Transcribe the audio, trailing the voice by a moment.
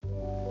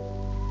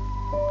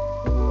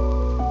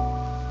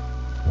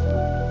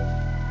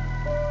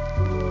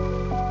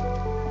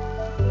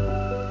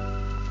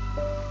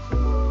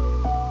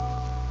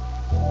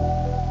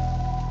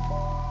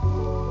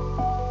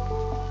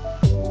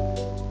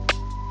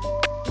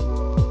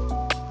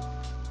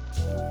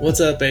What's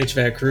up,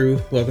 HVAC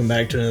crew? Welcome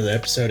back to another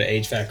episode of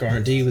HVAC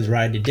R&D with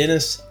Riley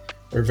Dennis.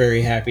 We're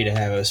very happy to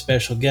have a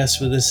special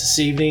guest with us this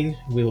evening.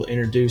 We will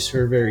introduce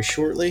her very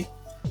shortly.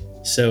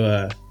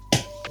 So,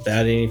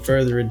 without any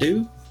further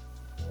ado,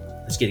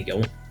 let's get it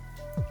going.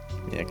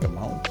 Yeah, come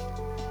on.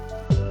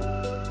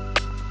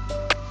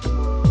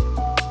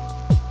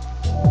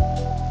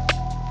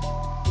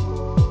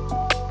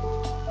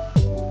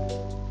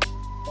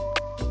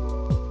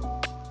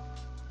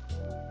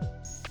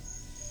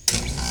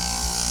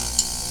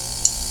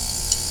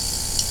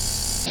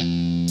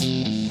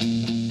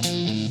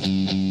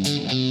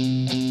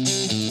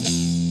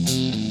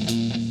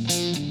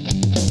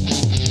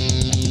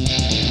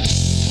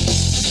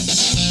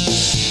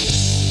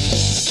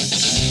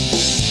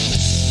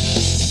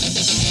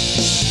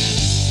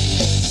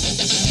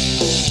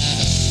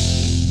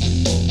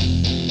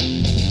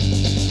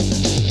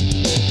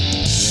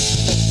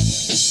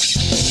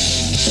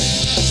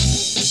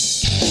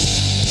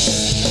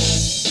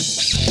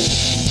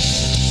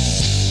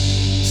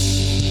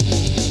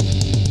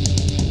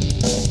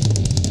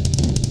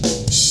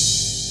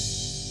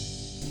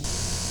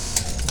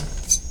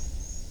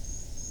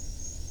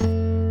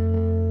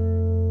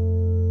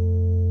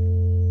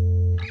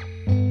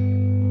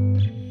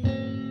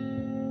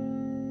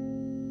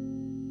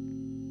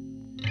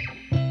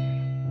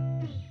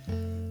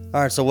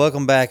 All right, so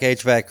welcome back,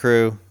 HVAC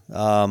crew.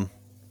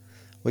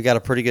 We got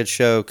a pretty good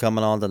show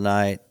coming on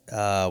tonight.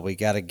 We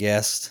got a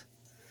guest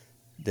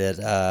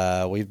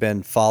that we've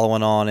been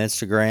following on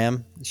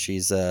Instagram.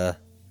 She's an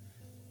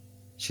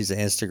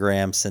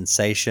Instagram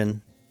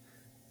sensation.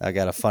 I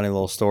got a funny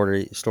little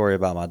story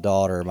about my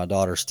daughter. My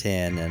daughter's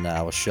 10, and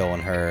I was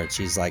showing her, and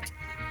she's like,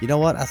 "You know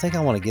what? I think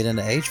I want to get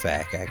into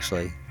HVAC,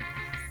 actually."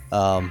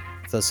 So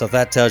if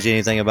that tells you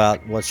anything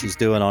about what she's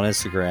doing on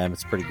Instagram,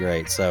 it's pretty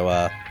great.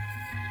 So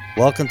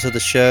welcome to the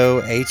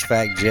show,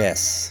 HVAC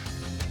Jess.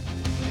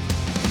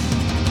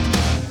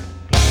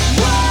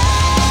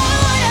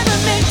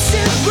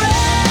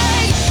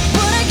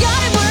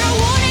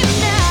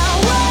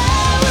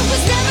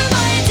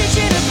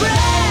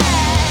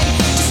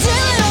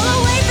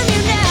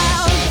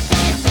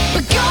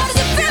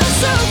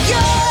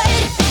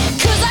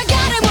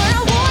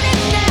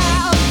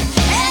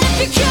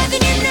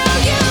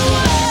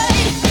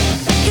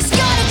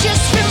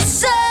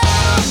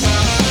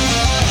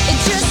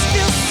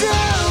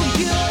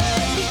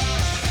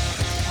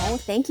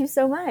 Thank you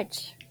so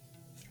much.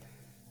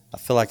 I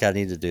feel like I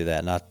need to do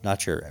that.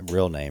 Not your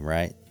real name,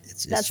 right?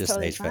 It's That's just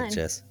totally HVAC fine.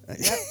 Jess.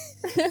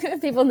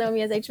 Yep. People know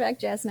me as HVAC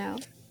Jess now.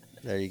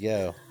 There you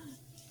go.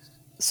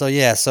 So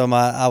yeah,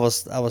 I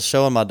was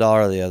showing my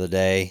daughter the other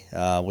day.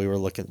 I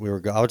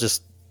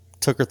just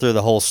took her through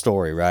the whole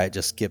story, right?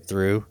 Just skip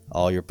through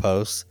all your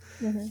posts,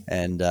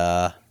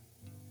 and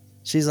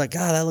she's like,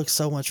 "God, that looks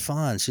so much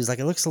fun." She's like,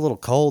 "It looks a little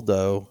cold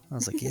though." I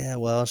was like, "Yeah,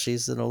 well,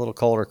 she's in a little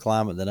colder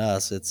climate than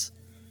us. It's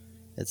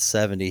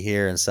 70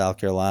 here in South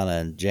Carolina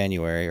in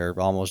January, or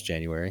almost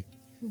January."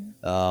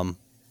 So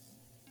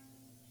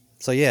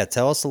yeah,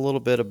 tell us a little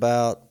bit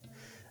about.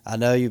 I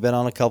know you've been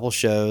on a couple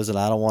shows, and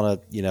I don't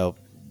want to,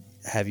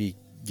 have you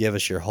give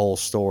us your whole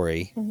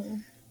story,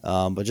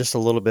 but just a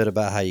little bit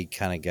about how you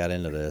kind of got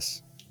into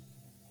this.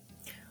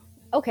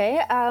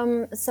 Okay.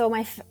 So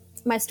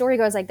my story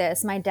goes like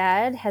this. My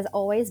dad has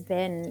always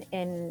been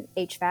in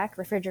HVAC,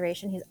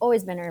 refrigeration. He's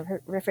always been a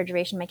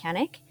refrigeration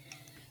mechanic.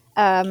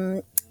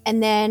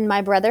 And then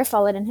my brother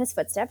followed in his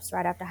footsteps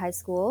right after high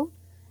school.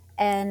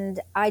 And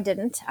I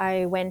didn't.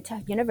 I went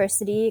to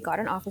university,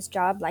 got an office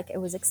job like it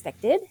was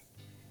expected.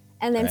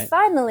 And then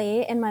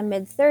finally, in my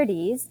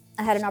mid-30s,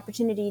 I had an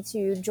opportunity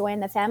to join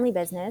the family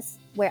business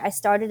where I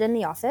started in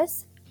the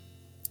office.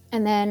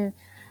 And then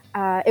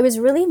it was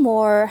really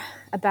more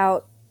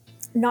about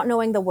not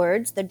knowing the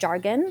words, the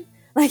jargon.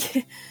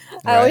 Like,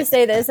 I always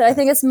say this, and I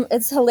think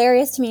it's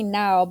hilarious to me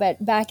now,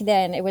 but back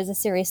then it was a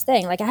serious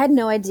thing. Like, I had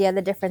no idea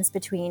the difference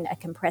between a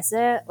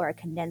compressor or a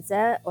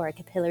condenser or a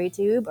capillary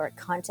tube or a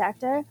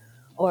contactor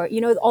or,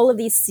 all of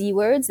these C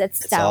words that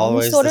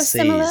sound sort of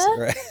similar.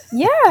 Right?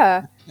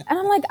 Yeah. And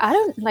I'm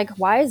like,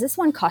 why does this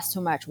one cost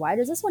so much? Why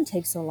does this one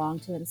take so long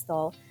to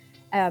install?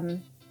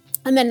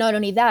 And then not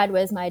only that,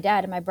 was my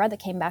dad and my brother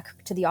came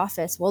back to the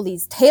office. Well,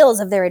 these tales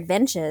of their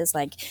adventures,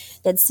 like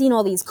they'd seen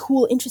all these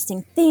cool,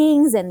 interesting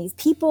things and these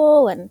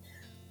people. And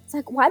it's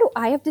like, why do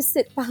I have to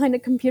sit behind a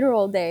computer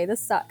all day?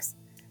 This sucks.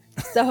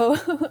 So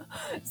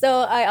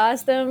I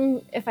asked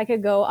them if I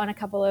could go on a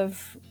couple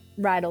of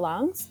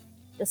ride-alongs,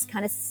 just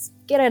kind of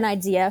get an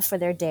idea for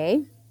their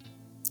day.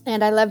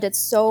 And I loved it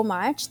so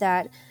much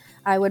that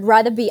I would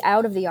rather be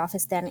out of the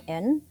office than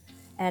in.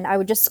 And I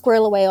would just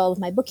squirrel away all of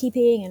my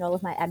bookkeeping and all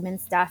of my admin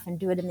stuff and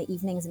do it in the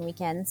evenings and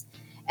weekends.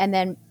 And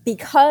then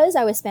because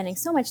I was spending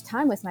so much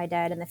time with my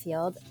dad in the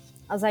field,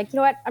 I was like, you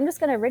know what? I'm just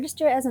going to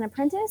register as an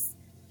apprentice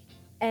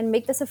and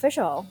make this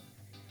official.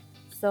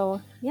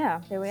 So,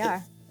 yeah, there we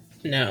are.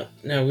 Now,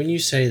 when you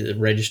say the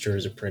register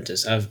as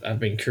apprentice, I've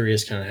been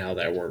curious kind of how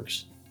that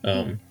works.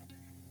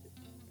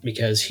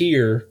 Because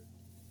here,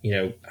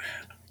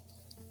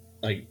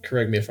 like,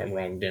 correct me if I'm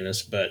wrong,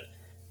 Dennis, but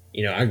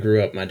I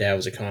grew up, my dad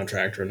was a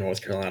contractor in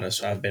North Carolina,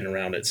 so I've been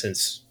around it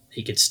since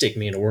he could stick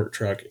me in a work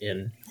truck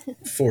and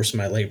force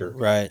my labor.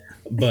 Right.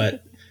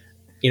 But,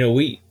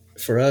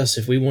 for us,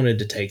 if we wanted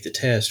to take the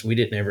test, we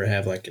didn't ever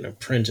have like an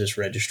apprentice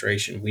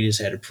registration. We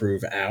just had to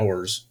prove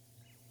hours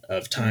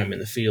of time in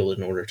the field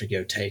in order to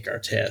go take our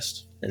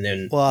test. And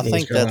then Well, I North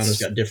think Carolina's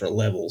that's got different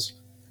levels.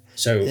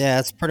 So, yeah,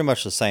 it's pretty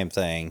much the same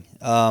thing.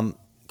 Of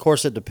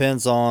course, it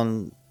depends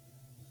on.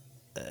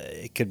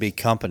 It could be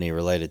company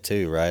related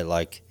too, right?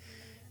 Like,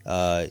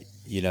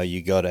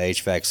 you go to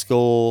HVAC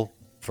school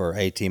for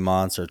 18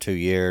 months or 2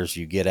 years,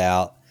 you get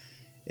out.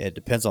 It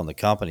depends on the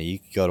company. You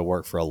could go to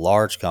work for a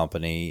large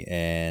company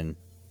and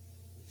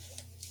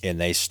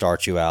they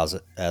start you out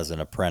as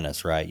an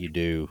apprentice, right? You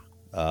do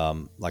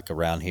like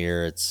around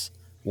here, it's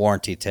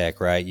warranty tech,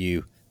 right?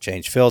 You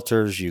change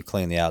filters, you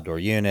clean the outdoor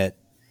unit,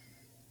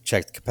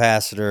 check the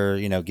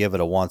capacitor, give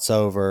it a once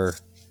over.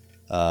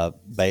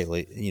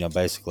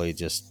 Basically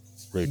just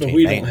but routine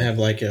we don't maintenance. have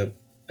like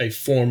a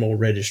formal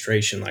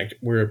registration, like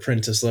we're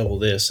apprentice level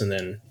this, and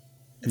then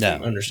if I'm No,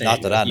 not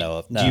understanding, that like, I know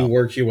of. do you No.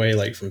 work your way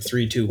like from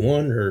 3, 2,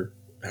 1, or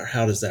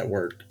how does that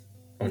work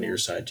on your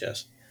side,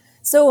 Jess?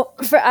 So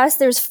for us,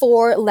 there's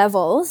 4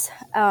 levels,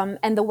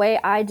 and the way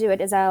I do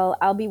it is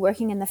I'll be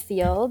working in the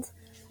field,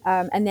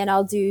 and then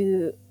I'll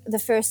do the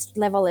first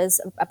level is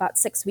about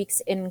 6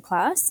 weeks in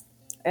class,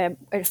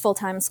 at full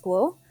time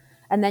school,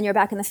 and then you're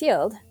back in the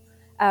field,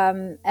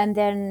 and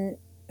then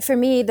for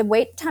me, the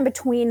wait time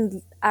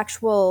between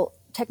actual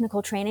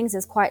technical trainings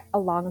is quite a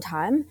long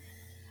time.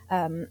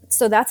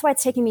 So that's why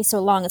it's taking me so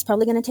long. It's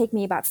probably going to take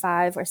me about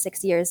 5 or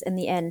 6 years in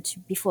the end to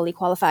be fully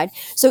qualified.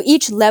 So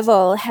each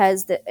level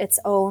has its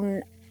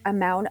own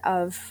amount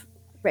of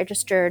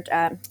registered,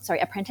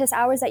 apprentice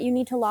hours that you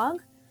need to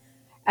log.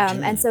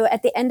 And so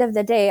at the end of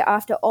the day,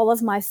 after all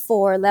of my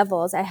 4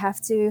 levels, I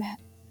have to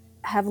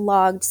have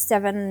logged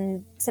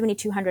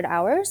 7,200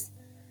 hours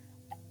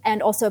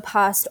and also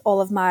passed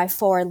all of my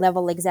 4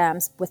 level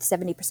exams with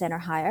 70% or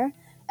higher.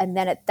 And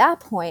then at that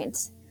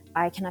point,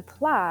 I can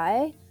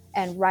apply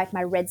and write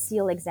my Red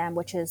Seal exam,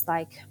 which is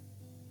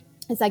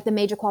it's like the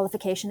major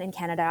qualification in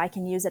Canada. I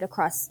can use it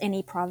across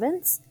any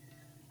province.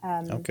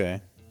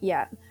 Okay.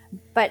 Yeah,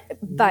 but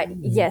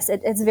yes,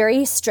 it's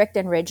very strict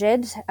and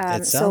rigid.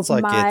 It sounds so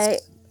like my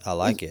I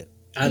like it.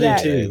 I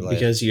Yeah. do too, Like,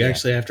 because you yeah.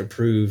 actually have to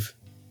prove.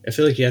 I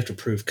feel like you have to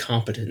prove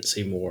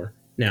competency more.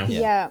 Now,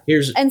 yeah.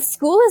 here's And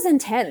school is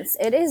intense.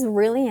 It is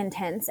really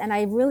intense, and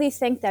I really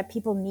think that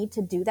people need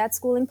to do that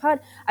schooling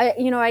part.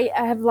 I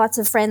have lots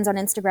of friends on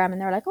Instagram,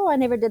 and they're like, "Oh, I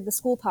never did the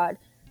school part."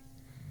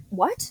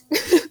 What?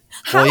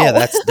 How? Well,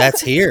 yeah,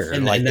 that's here.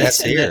 and, like and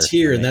that's here. that's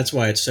here, I and mean, that's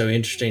why it's so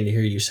interesting to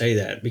hear you say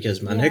that.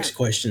 Because my Yeah. next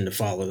question to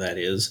follow that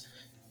is,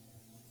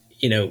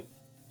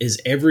 is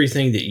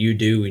everything that you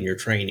do in your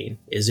training,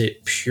 is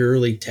it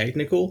purely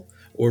technical,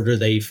 or do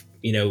they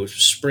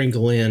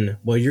sprinkle in,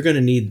 well, you're going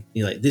to need,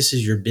 like, this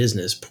is your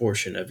business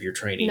portion of your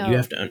training. No. You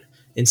have to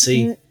and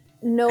see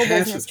No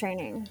half business of-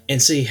 training.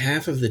 and see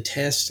half of the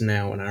tests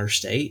now in our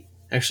state,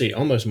 actually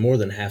almost more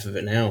than half of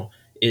it now,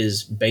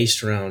 is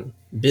based around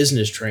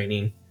business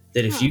training,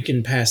 that if you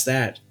can pass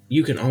that,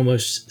 you can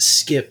almost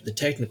skip the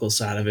technical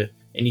side of it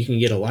and you can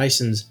get a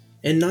license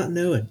and not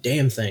know a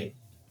damn thing.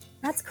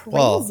 That's crazy.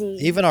 well,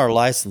 even our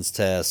license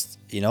test,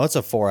 it's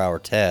a 4-hour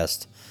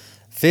test.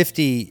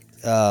 50.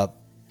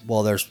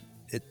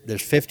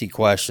 There's 50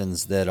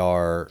 questions that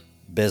are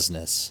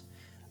business,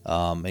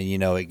 and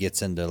it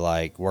gets into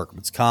like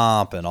workman's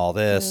comp and all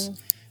this.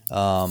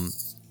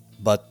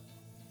 But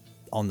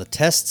on the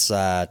test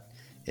side,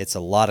 it's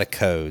a lot of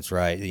codes,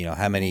 right?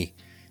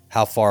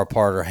 How far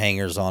apart are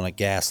hangers on a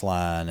gas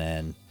line,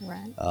 and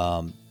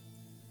right.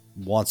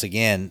 once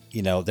again,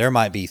 there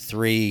might be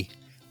 3.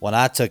 When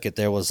I took it,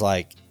 there was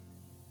like,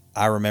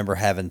 I remember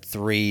having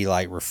 3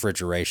 like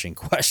refrigeration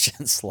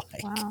questions,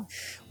 like Wow.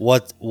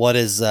 what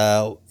is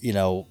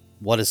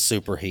what is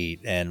superheat,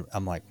 and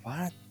I'm like,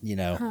 what,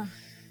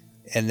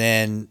 and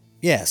then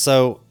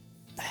so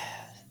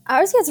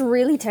Ours gets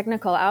really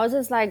technical. Ours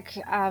is like,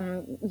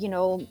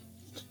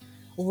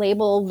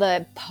 label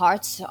the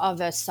parts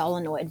of a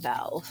solenoid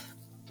valve,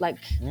 like,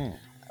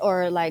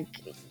 or like,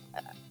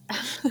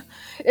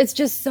 it's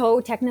just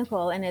so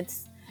technical, and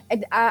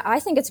I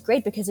think it's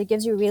great because it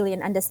gives you really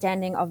an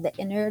understanding of the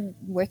inner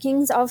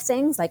workings of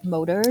things like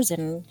motors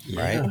and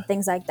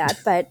things like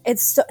that. But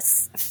it's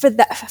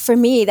for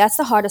me, that's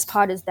the hardest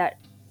part, is that,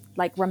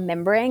 like,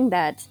 remembering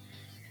that,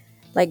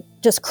 like,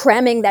 just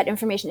cramming that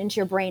information into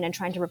your brain and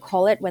trying to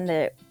recall it when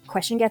the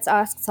question gets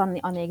asked on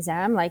the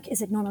exam. Like,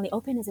 is it normally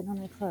open? Is it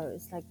normally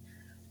closed? Like,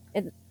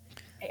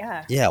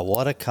 yeah.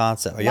 what a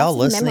concept. Are Lots y'all of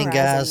listening,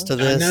 guys, memorizing. to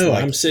I this? know,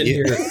 Like, I'm sitting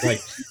here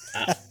like,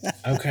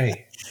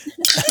 okay.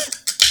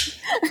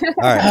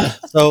 All right.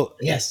 So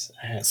Yes.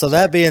 So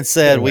that being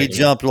said, we waiting.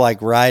 jumped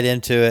like right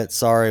into it.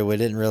 Sorry, we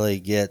didn't really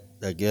get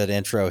a good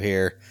intro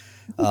here.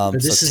 But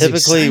this So is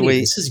typically exciting. we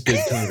This is good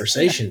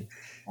conversation.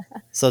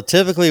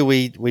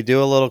 we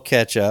do a little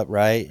catch up,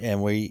 right?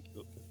 And we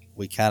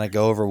kind of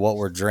go over what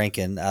we're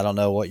drinking. I don't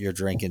know what you're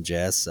drinking,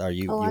 Jess.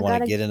 You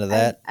want to get into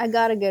that? I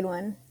got a good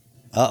one.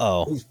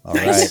 Uh-oh. All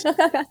right.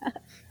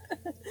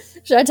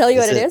 Should I tell you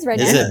what it is right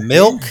Is now? it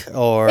milk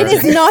or? It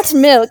is not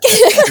milk.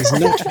 It's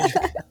not-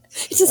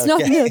 It is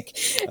not Okay. milk.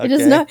 It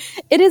is Okay. not.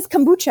 It is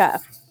kombucha.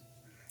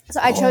 So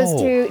I chose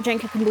Oh. to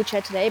drink a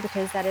kombucha today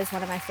because that is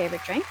one of my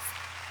favorite drinks.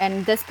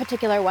 And this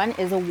particular one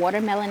is a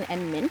watermelon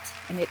and mint,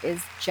 and it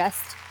is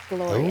just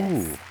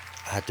glorious. Ooh,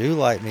 I do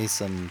like me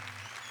some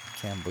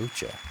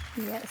kombucha.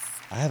 Yes.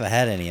 I haven't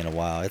had any in a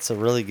while. It's a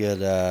really good.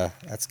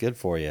 That's good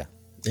for you.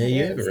 Yeah, It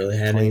you is. haven't really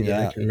had Clean any that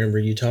I out. can remember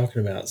you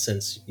talking about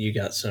since you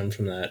got some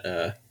from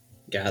that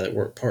guy that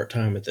worked part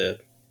time at the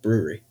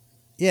brewery.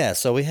 Yeah.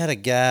 So we had a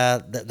guy.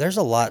 There's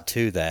a lot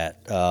to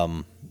that.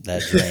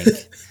 That drink.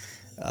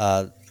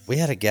 We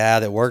had a guy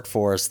that worked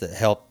for us that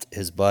helped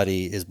his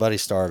buddy. His buddy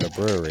started a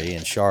brewery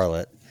in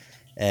Charlotte,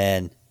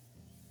 and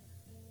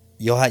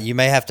you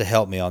may have to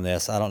help me on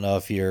this. I don't know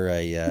if you're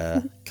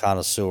a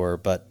connoisseur,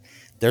 but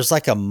there's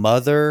like a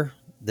mother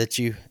that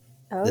you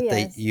Oh that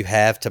yes. you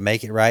have to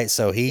make it right.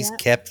 So he's Yeah.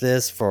 kept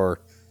this for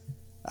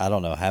I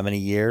don't know how many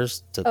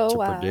years to Oh,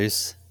 wow.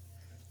 produce.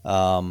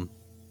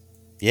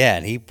 Yeah,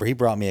 and he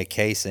brought me a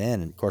case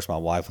in, and of course my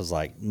wife was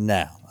like,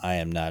 "No, I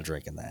am not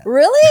drinking that."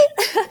 Really?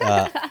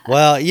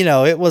 Well,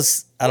 it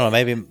was I don't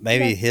know,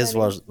 maybe That's his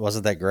funny.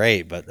 wasn't that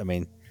great, but I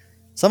mean,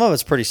 some of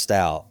it's pretty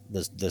stout.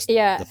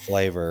 Yeah. The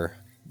flavor.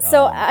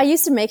 So I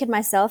used to make it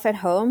myself at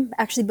home.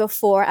 Actually,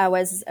 before I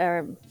was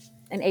an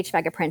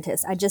HVAC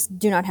apprentice, I just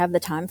do not have the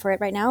time for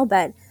it right now.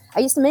 But I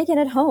used to make it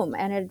at home,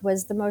 and it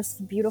was the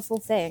most beautiful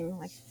thing.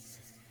 Like,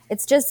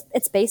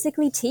 it's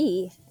basically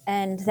tea,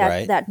 and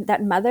Right.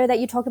 that mother that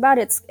you talk about,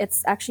 it's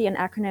actually an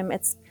acronym.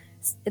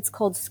 It's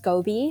called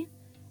SCOBY,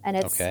 and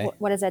it's Okay.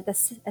 what is it?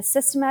 A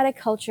systematic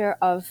culture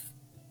of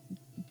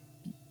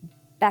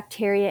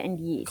bacteria and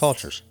yeast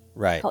Cultures.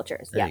 Right.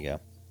 cultures. There Yeah. you go.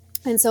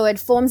 And so it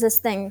forms this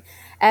thing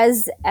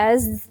as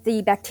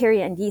the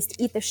bacteria and yeast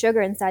eat the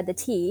sugar inside the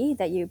tea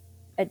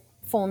it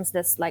forms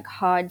this like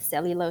hard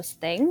cellulose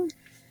thing,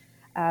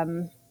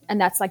 and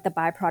that's like the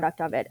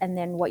byproduct of it. And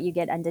then what you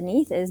get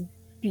underneath is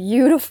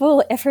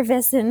beautiful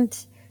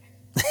effervescent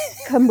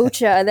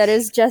kombucha that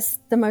is just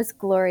the most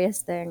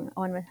glorious thing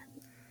on.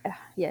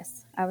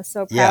 Yes, I was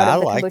so proud Yeah, of I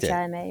the liked kombucha it.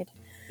 I made,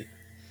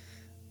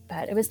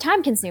 but it was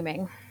time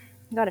consuming.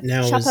 Got to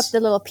Now chop is- up the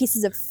little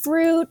pieces of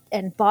fruit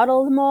and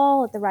bottle them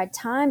all at the right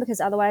time,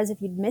 because otherwise,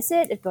 if you miss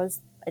it, it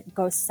goes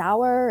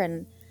sour,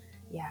 and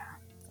yeah.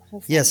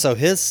 Yeah, so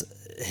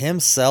him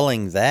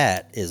selling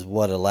that is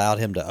what allowed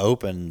him to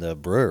open the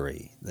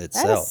brewery That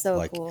itself. is so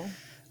like, cool.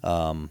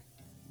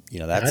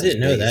 That's I his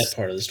didn't know that biggest-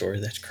 part of the story.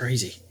 That's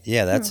crazy.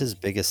 Yeah, that's his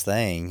biggest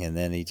thing, and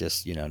then he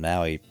just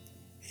now he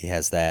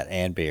has that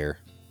and beer.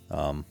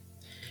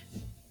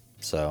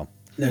 So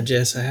Now,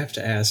 Jess, I have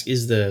to ask: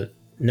 is the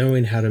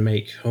knowing how to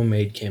make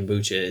homemade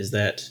kombucha, is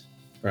that,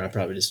 or I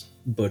probably just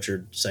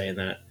butchered saying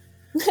that,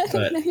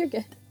 but No, you're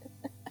good.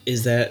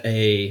 is that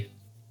a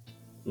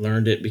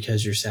learned it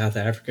because you're South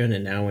African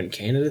and now in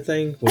Canada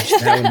thing? Which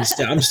that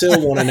one I'm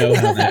still want to know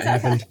how that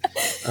happened.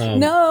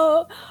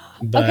 No.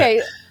 But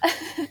Okay.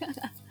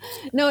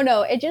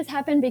 No. It just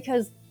happened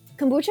because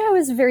kombucha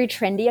was very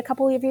trendy a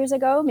couple of years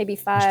ago, maybe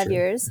 5 true.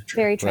 years. That's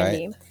true. Very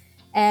trendy.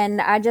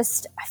 And I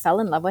fell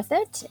in love with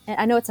it. And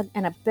I know it's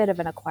a bit of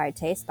an acquired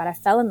taste, but I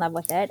fell in love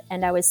with it.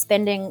 And I was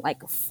spending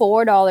like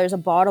 $4 a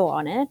bottle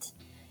on it.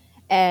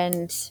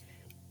 And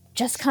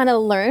just kind of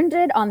learned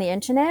it on the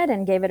internet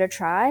and gave it a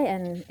try.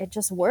 And it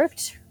just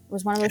worked. It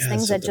was one of those Yeah,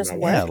 things that something just like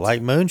worked. yeah,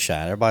 like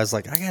moonshine. Everybody's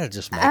like, I gotta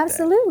just make that.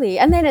 Absolutely.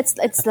 And then it's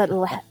a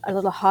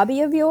little hobby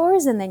of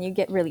yours, and then you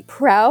get really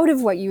proud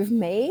of what you've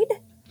made.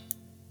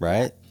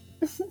 Right?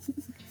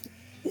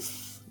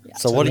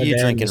 So what are my you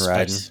dad drinking, was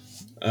Ryden?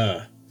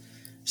 spicy.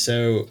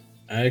 So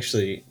I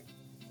actually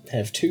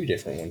have two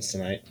different ones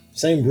tonight.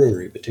 Same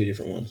brewery, but two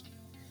different ones.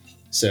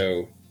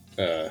 So,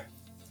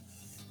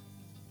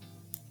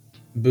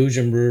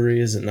 Boojum Brewery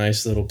is a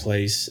nice little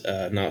place,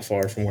 not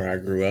far from where I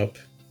grew up,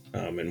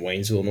 in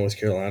Waynesville, North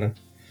Carolina.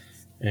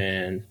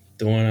 And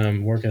the one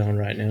I'm working on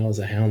right now is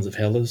a Hounds of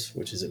Hellas,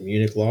 which is a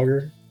Munich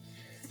lager.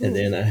 And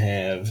then I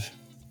have,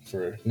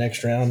 for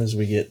next round, as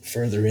we get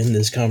further in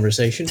this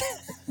conversation,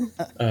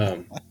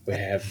 we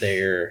have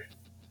their,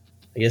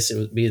 I guess it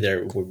would be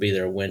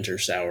their winter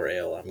sour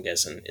ale, I'm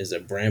guessing, is a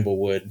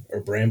Bramblewood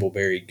or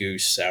Brambleberry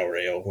Goose sour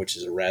ale, which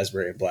is a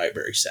raspberry and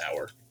blackberry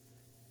sour.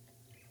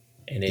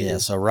 And it Yeah,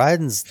 is so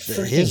Ryden's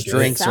freaking his good.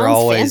 drinks are Sounds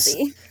always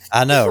fancy.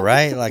 I know,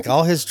 right? Like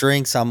all his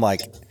drinks, I'm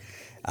like,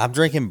 I'm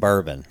drinking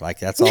bourbon. Like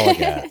that's all I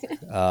got.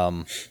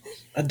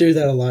 I do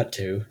that a lot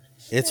too.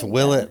 It's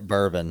Willet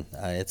bourbon.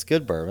 It's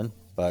good bourbon,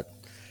 but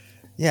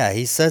yeah,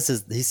 he says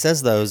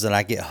those, and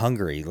I get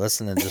hungry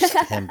listening to just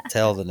him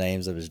tell the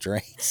names of his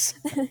drinks.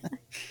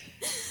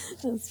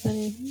 That's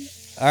funny.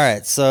 All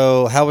right,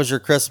 so how was your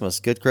Christmas?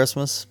 Good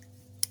Christmas?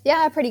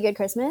 Yeah, a pretty good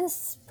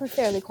Christmas.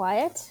 Fairly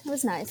quiet. It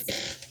was nice.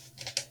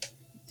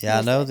 Yeah,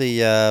 I know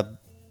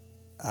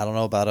I don't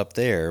know about up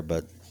there,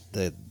 but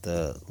the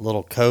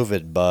little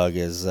COVID bug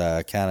is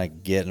kind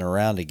of getting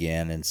around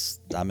again. And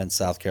I'm in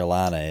South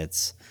Carolina.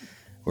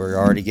 We're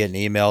already getting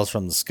emails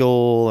from the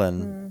school,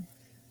 and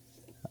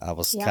I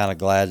was Yeah. kind of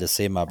glad to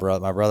see my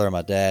brother and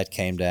my dad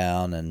came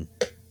down and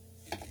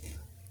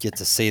get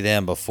to see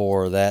them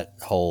before that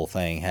whole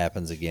thing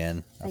happens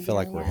again. I feel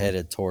like Again, we're yeah.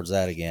 headed towards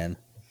that again.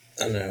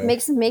 I know.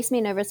 Makes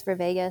me nervous for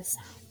Vegas.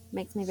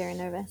 Makes me very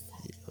nervous.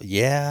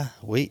 Yeah,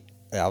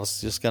 I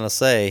was just gonna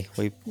say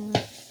we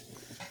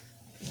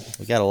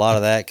Mm. got a lot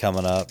of that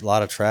coming up, a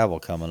lot of travel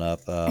coming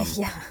up.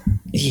 Yeah.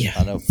 Yeah.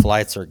 I know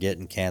flights are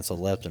getting canceled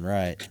left and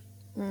right.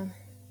 I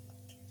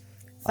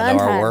Fun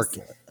know our times. work.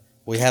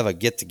 We have a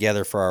get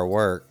together for our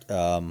work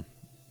on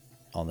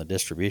the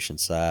distribution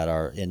side,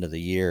 our end of the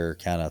year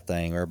kind of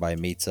thing. Everybody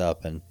meets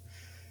up, and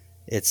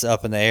it's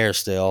up in the air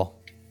still.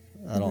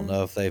 I don't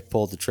know if they've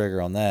pulled the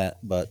trigger on that,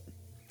 but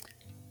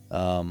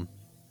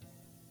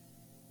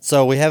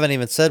so we haven't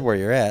even said where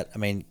you're at. I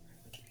mean,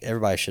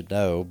 everybody should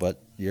know,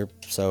 but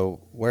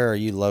where are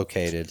you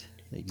located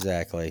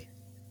exactly?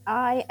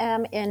 I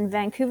am in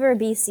Vancouver,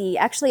 BC.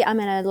 Actually, I'm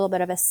in a little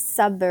bit of a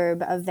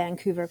suburb of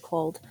Vancouver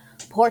called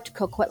Port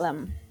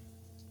Coquitlam.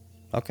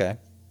 Okay.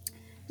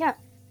 Yeah,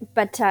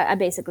 but I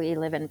basically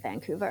live in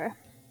Vancouver,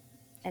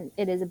 and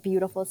it is a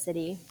beautiful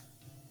city.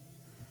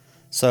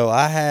 So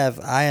I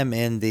am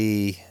in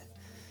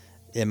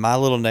my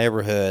little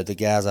neighborhood, the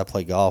guys I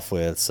play golf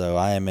with. So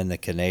I am in the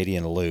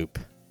Canadian Loop.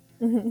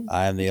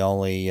 I am the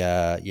only,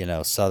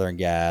 Southern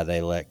guy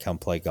they let come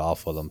play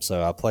golf with them.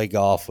 So I play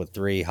golf with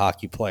 3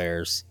 hockey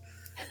players.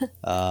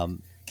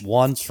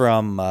 One's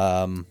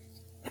from,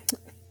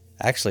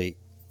 actually,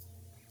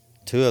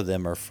 2 of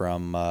them are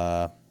from,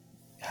 I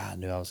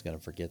knew I was going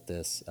to forget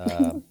this.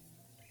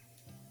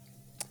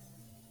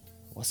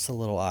 What's the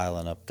little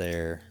island up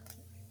there?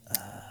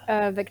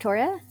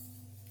 Victoria?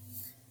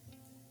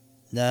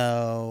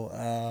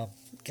 No,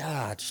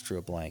 God, I just drew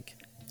a blank.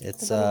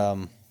 It's,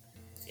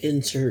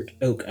 Insert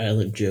Oak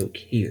Island joke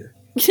here.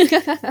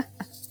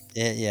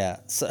 yeah.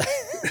 So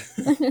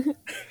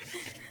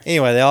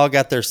anyway, they all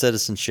got their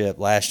citizenship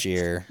last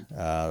year.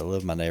 They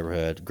live in my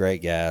neighborhood.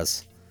 Great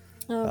guys.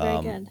 Oh,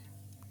 very good.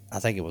 I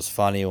think it was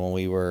funny when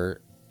we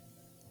were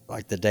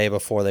like the day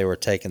before they were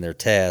taking their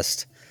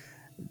test,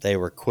 they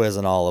were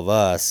quizzing all of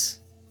us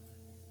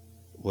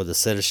with the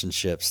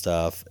citizenship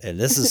stuff. And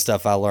this is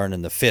stuff I learned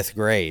in the 5th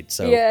grade.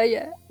 So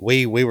yeah.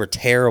 we were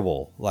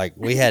terrible. Like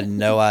we had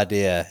no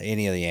idea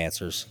any of the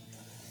answers.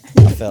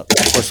 I felt,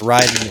 of course,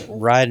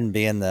 riding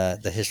being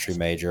the history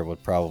major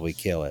would probably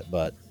kill it,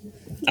 but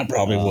I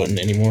probably wouldn't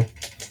anymore.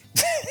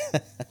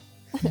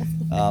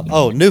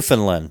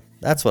 Newfoundland.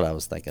 That's what I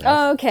was thinking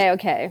of. Oh,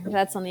 okay.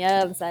 That's on the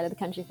other side of the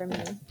country for me.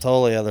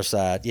 Totally other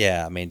side.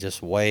 Yeah, I mean,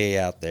 just way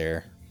out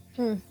there.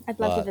 I'd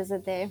love to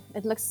visit there.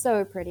 It looks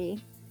so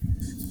pretty.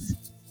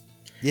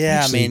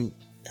 Yeah, Actually,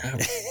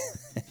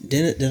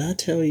 did I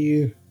tell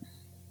you?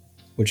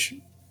 Which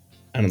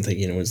I don't think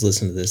anyone's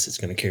listening to this. It's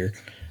going to care.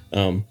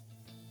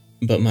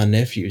 But my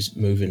nephew's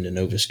moving to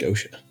Nova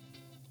Scotia.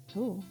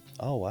 Ooh.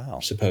 Oh, wow.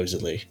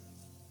 Supposedly,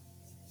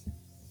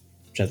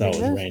 which I thought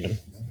was random.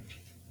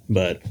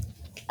 But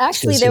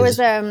actually, there was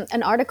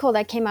an article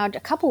that came out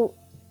a couple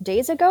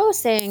days ago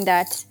saying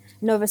that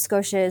Nova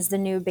Scotia is the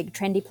new big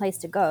trendy place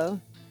to go.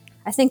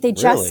 I think they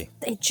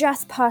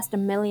just passed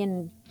 1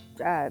 million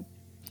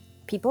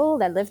people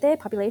that live there,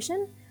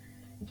 population.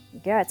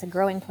 Yeah, it's a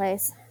growing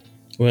place.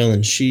 Well,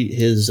 and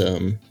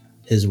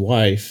his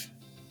wife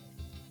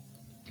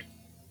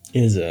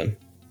is I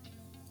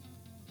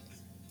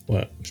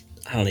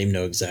don't even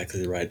know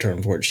exactly the right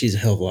term for it. She's a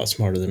hell of a lot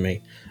smarter than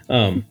me.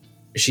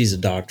 She's a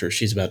doctor.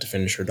 She's about to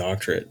finish her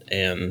doctorate,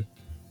 and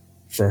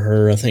for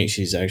her, I think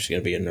she's actually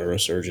going to be a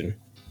neurosurgeon.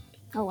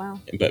 Oh, wow.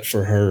 But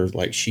for her,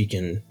 like, she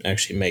can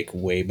actually make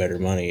way better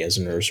money as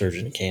a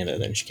neurosurgeon in Canada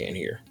than she can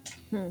here.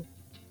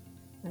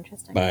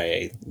 Interesting. By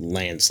a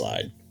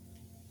landslide.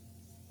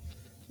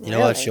 You know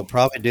what? She'll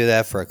probably do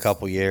that for a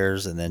couple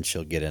years, and then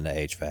she'll get into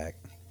HVAC.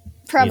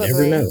 Probably. You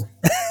never know.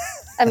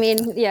 I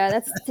mean, yeah,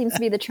 that seems to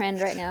be the trend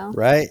right now.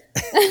 Right?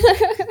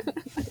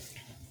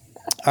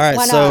 All right,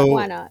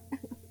 Why not?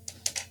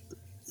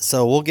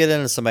 So we'll get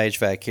into some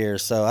HVAC here.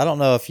 So I don't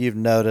know if you've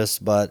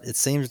noticed, but it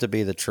seems to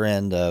be the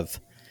trend of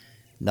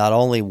not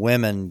only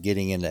women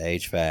getting into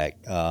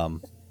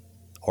HVAC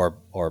or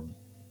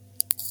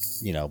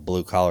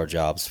blue collar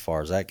jobs as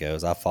far as that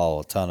goes. I follow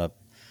a ton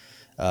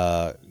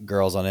of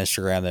girls on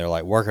Instagram that are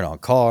like working on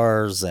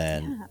cars,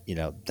 and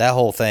that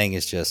whole thing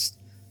is just,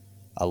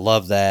 I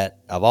love that.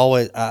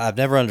 I've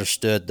never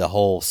understood the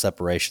whole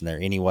separation there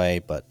anyway,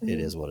 but it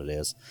is what it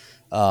is.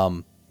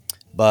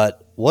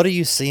 But what are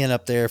you seeing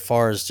up there as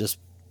far as just,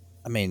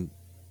 I mean,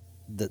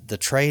 the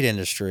trade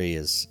industry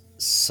is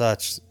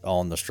such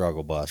on the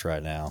struggle bus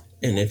right now.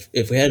 And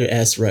if we had to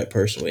ask the right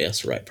person, we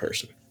asked the right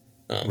person.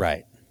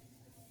 Right.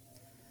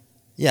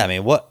 Yeah, I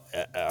mean, what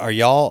are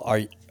y'all?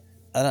 I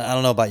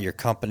don't know about your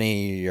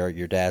company,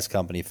 your dad's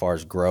company, as far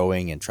as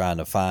growing and trying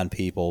to find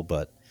people,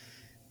 but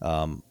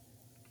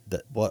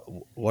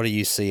what are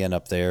you seeing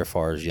up there as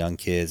far as young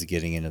kids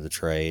getting into the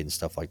trade and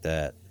stuff like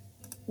that?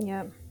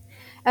 Yeah,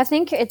 I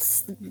think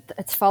it's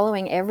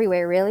following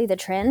everywhere, really, the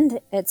trend.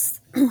 It's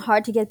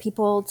hard to get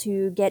people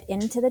to get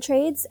into the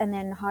trades, and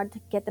then hard to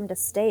get them to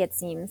stay, it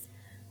seems.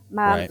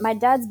 My Right. my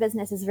dad's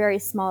business is very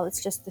small.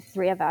 It's just the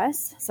three of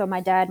us. So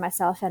my dad,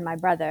 myself, and my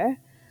brother.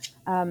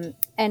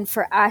 And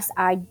for us,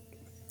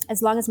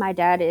 as long as my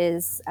dad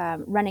is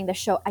running the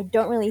show, I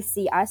don't really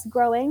see us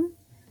growing.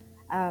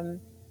 Okay.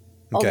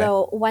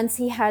 Although once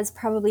he has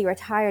probably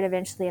retired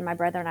eventually, and my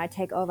brother and I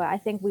take over, I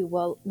think we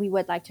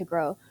would like to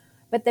grow.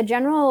 But the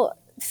general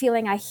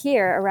feeling I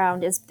hear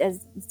around is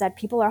that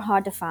people are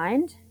hard to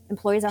find,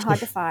 employees are hard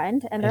to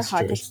find, and they're That's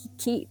hard true. to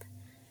keep.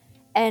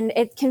 And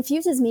it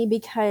confuses me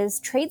because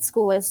trade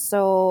school is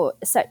so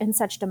in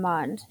such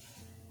demand.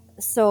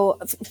 So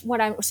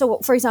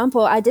for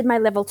example, I did my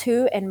level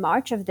 2 in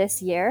March of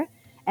this year,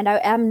 and I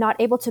am not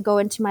able to go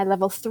into my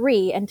level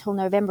 3 until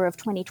November of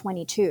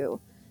 2022.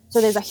 So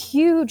there's a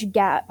huge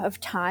gap of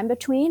time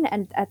between,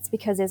 and that's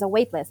because there's a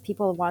wait list.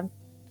 People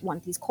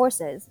want these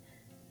courses,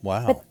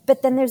 Wow.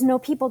 but then there's no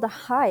people to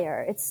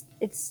hire. I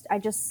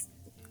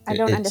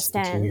don't It's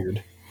understand.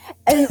 weird.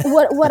 And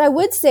what I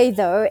would say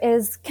though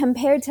is,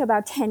 compared to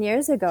about 10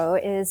 years ago,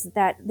 is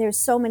that there's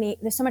so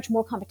much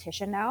more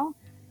competition now.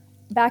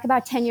 Back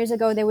about 10 years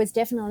ago, there was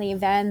definitely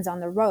vans on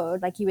the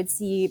road. Like, you would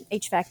see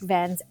HVAC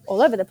vans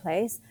all over the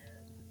place.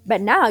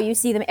 But now you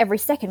see them every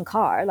second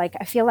car. Like,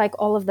 I feel like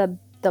all of the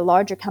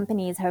larger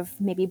companies have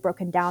maybe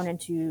broken down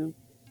into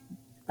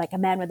like a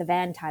man with a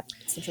van type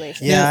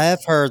situation. Yeah, I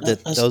have heard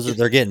that I- I-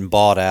 they're getting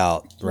bought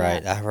out,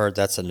 right? Yeah. I've heard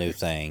that's a new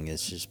thing.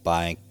 It's just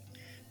buying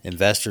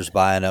investors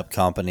buying up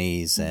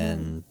companies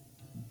and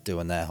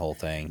doing that whole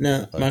thing.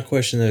 Now, But- my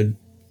question though,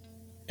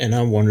 and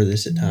I wonder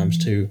this at times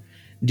too,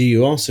 do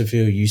you also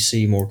feel you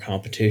see more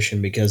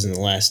competition because in the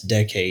last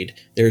decade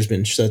there's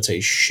been such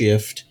a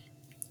shift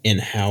in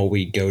how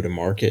we go to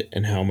market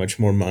and how much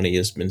more money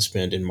has been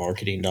spent in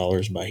marketing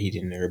dollars by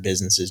heating their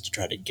businesses to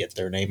try to get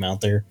their name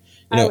out there?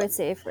 You I know, would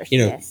say for you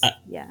know, yes.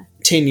 Yeah.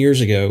 10 years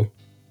ago,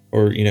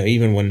 or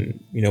even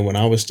when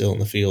I was still in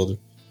the field,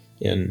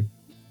 and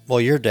well,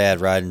 your dad,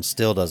 Ryden,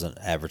 still doesn't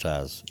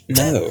advertise.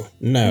 no,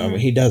 I mean,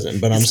 he doesn't,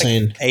 but I'm He's like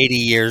saying 80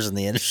 years in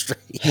the industry.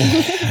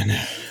 I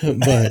know,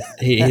 but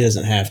he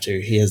doesn't have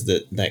to. He has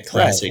that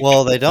classic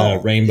Well, they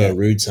don't. rainbow Yeah.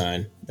 root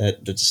sign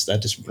that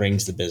just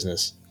brings the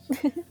business.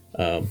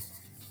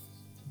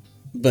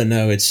 But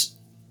no,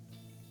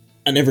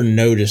 I never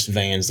noticed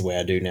vans the way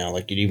I do now.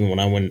 Like, even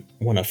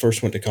when I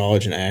first went to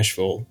college in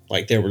Asheville,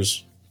 like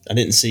I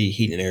didn't see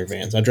heat and air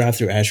vans. I drive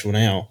through Asheville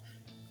now,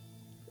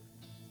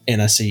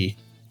 and I see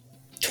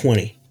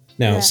 20.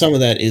 Now, Yeah. some of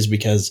that is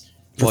because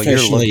Well, you're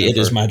professionally looking it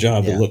is for- my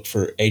job yeah. to look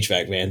for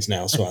HVAC vans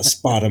now, so I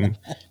spot them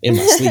in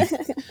my sleep.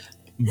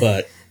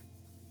 But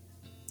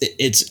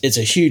it's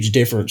a huge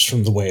difference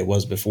from the way it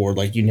was before.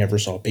 Like, you never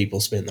saw people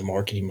spend the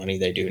marketing money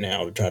they do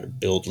now to try to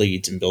build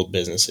leads and build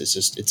business.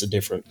 It's a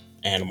different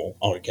animal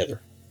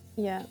altogether.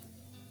 Yeah.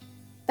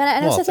 But I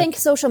Well, also I think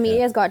social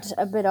media has got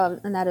a bit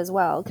of in that as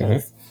well,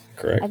 because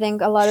Correct. I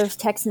think a lot of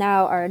techs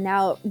now are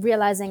now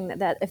realizing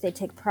that if they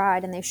take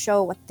pride and they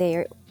show like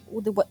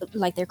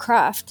their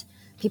craft,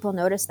 people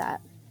notice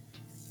that.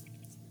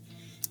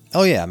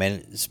 Oh yeah, I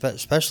mean,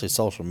 especially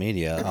social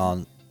media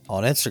on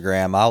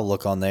Instagram. I'll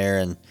look on there,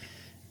 and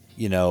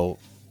of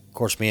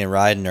course, me and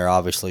Ryden are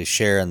obviously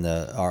sharing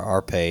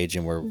our page,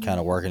 and we're kind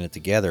of working it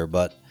together.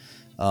 But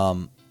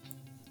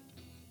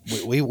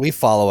we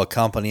follow a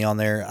company on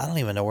there. I don't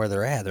even know where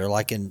they're at. They're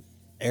like in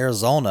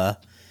Arizona,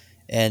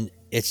 and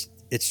it's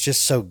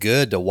just so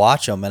good to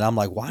watch them. And I'm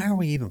like, why are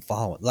we even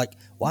following? Like,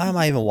 why am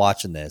I even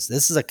watching this?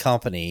 This is a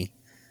company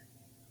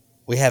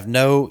we have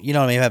no, we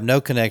have no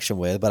connection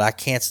with, but I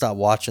can't stop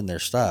watching their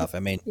stuff. I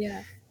mean,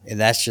 Yeah. and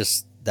that's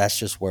just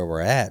where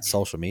we're at.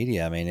 Social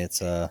media. I mean,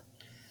 it's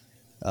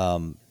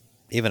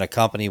even a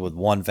company with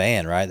one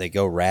van, right? They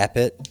go wrap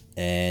it,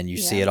 and you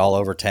see Yeah. it all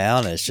over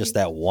town, and it's just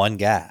that one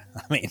guy.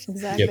 I mean,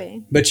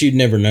 Exactly. But you'd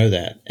never know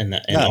that, and No,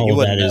 all you of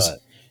wouldn't that know is it.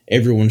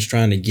 everyone's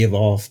trying to give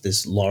off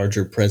this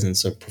larger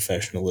presence of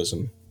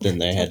professionalism than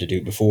they had to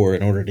do before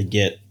in order to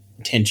get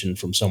attention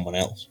from someone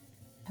else.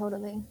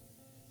 Totally.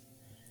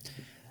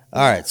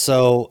 all right.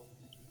 So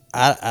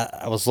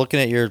I was looking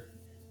at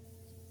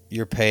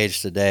your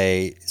page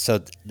today.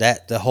 So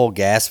that the whole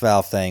gas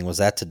valve thing, was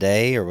that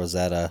today, or was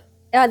that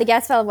The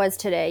gas valve was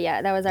today.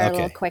 Yeah, that was our Okay.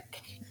 little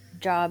quick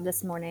job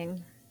this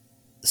morning.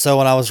 So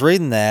when I was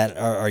reading that,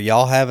 are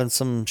y'all having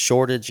some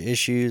shortage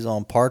issues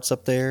on parts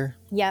up there?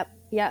 Yep.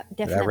 Yeah,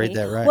 definitely. read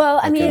that right? Well,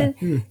 I Okay.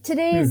 mean,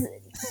 today's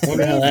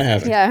Wonder how that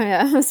happened.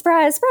 yeah.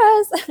 Surprise.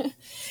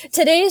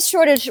 Today's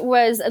shortage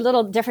was a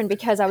little different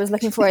because I was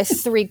looking for a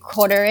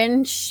 3/4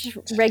 inch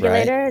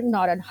regulator,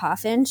 not a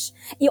 1/2 inch.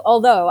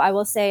 Although I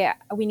will say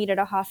we needed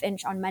a 1/2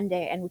 inch on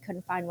Monday and we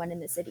couldn't find one in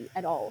the city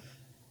at all.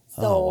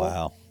 So, Oh,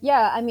 wow.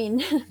 Yeah, I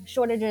mean,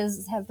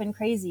 shortages have been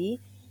crazy.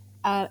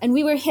 And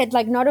we were hit,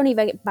 like, not only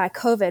by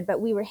COVID, but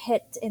we were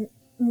hit in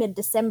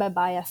mid-December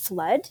by a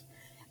flood.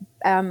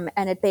 And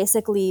it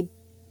basically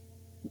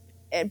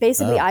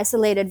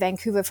isolated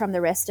Vancouver from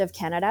the rest of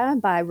Canada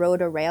by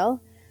road or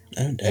rail.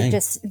 Oh, dang.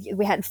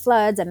 We had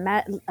floods and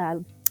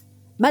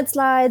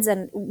mudslides,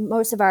 and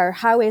most of our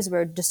highways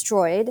were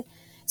destroyed.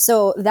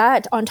 So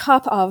that on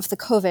top of the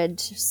COVID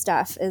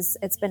stuff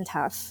it's been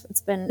tough.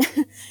 It's been,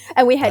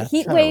 and we had That's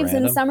heat kinda waves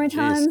in random.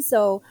 summertime. Jeez.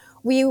 So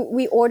we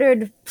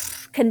ordered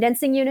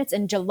condensing units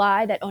in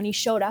July that only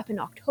showed up in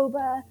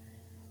October.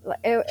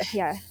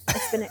 Yeah,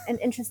 it's been an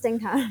interesting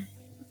time.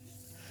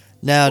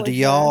 Now, For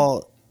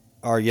sure.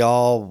 are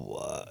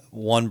y'all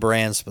one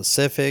brand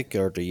specific,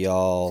 or do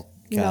y'all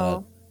kind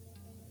of?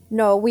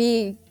 No,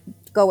 we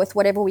go with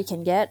whatever we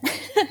can get.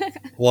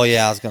 Well,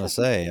 yeah, I was gonna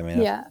say. I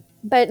mean, Yeah,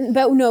 but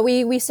no,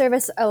 we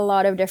service a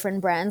lot of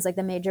different brands, like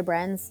the major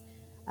brands.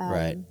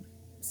 right.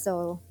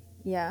 So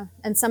yeah,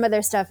 and some of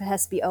their stuff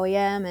has to be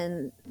OEM,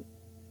 and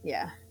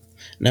yeah.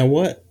 Now,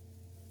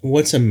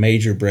 what's a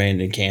major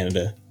brand in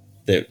Canada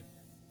that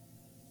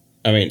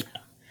I mean,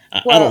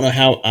 I don't Well, know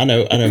how I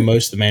know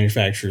most of the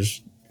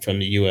manufacturers from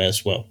the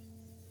U.S. Well, yeah.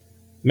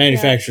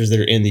 manufacturers that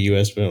are in the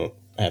U.S. but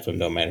half of them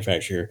don't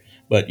manufacture here.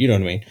 But you know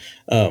what I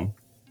mean.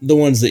 The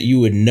ones that you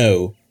would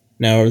know.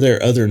 Now, are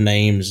there other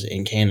names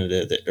in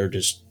Canada that are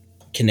just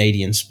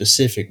Canadian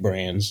specific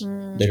brands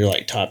that are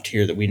like top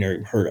tier that we never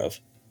even heard of?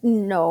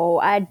 No,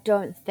 I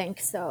don't think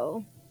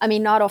so. I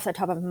mean, not off the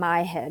top of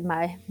my head,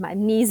 my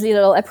measly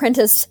little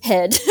apprentice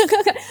head.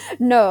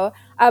 No,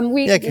 Yeah,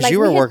 we because like you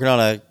we were get working on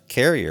a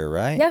Carrier,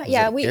 right? Was it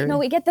a we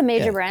Carrier? get the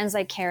major Yeah. brands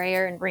like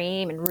Carrier and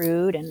Ream and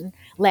Rude and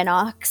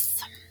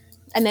Lennox,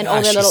 and then all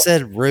Gosh, their she little.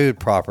 said rude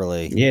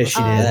properly. Yeah,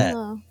 she Listen to did. that.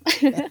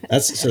 Oh.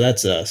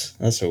 That's us.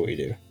 That's what we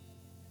do.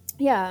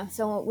 Yeah,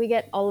 so we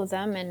get all of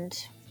them, and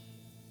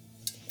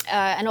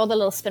all the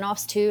little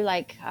spin-offs too,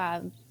 like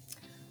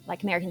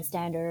American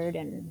Standard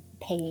and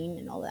Payne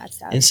and all that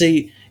stuff. And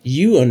see,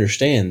 you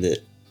understand that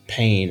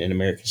Payne and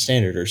American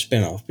Standard are a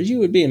spinoff, but you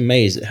would be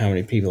amazed at how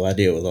many people I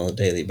deal with on a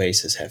daily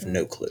basis have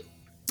no clue.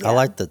 I Yeah.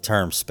 like the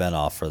term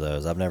spinoff for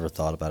those. I've never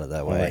thought about it that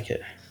I way. like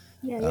it.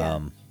 Yeah.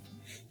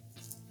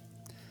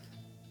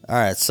 All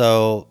right,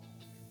 so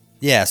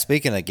yeah,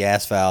 speaking of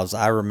gas valves,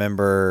 I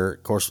remember,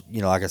 of course,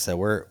 like I said,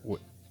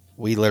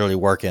 we literally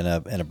work in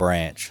a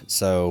branch.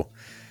 So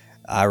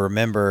I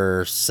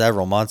remember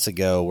several months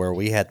ago where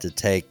we had to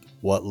take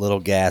what little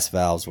gas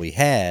valves we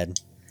had.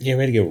 Yeah,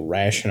 we had to go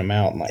ration them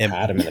out and like And-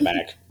 hide them in the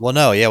back. Well,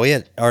 no,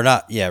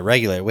 yeah,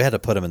 regulator. We had to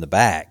put them in the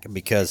back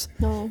because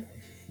No.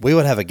 we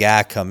would have a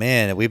guy come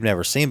in that we've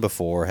never seen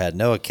before, had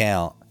no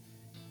account,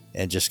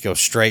 and just go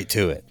straight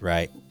to it,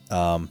 right?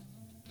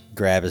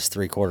 Grab his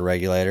 3/4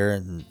 regulator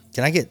and,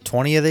 can I get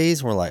 20 of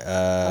these? We're like,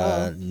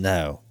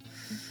 no.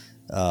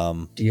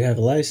 Do you have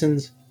a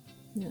license?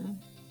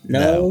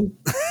 No.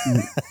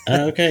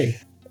 Okay.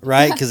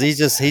 Right, because he's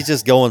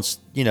just going,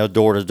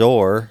 door to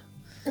door,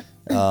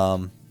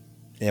 and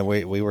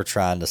we were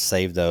trying to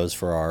save those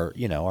for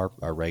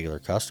our regular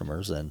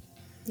customers, and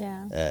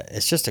Yeah.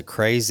 it's just a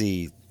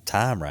crazy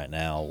time right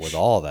now with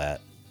all that.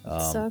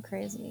 So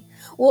crazy.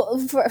 Well,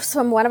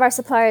 from one of our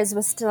suppliers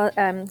was still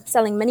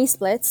selling mini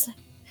splits.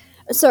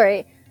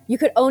 Sorry, you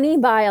could only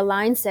buy a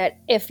line set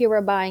if you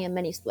were buying a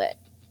mini split.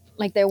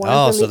 Like they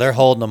weren't. So they're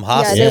holding them Yeah,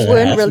 hostage. they Yeah, they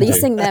weren't have to.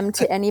 releasing them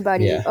to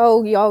anybody. Yeah.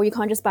 Oh, you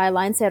can't just buy a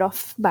line set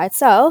off by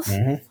itself.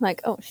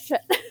 Like, oh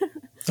shit.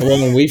 Well,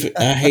 and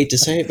I hate to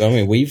say it, but I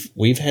mean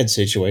we've had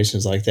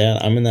situations like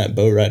that. I'm in that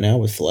boat right now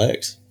with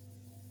Flex.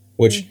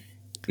 Which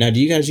now,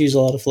 do you guys use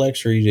a lot of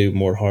Flex, or you do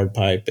more hard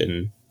pipe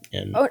and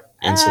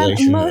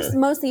insulation?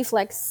 Mostly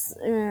Flex.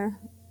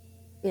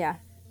 Yeah.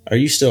 Are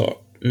you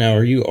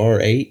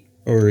R8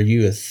 or are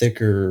you a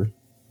thicker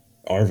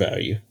R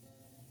value?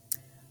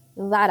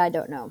 That I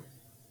don't know.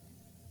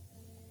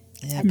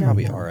 Yeah, don't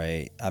probably know.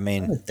 R8. I I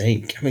mean, would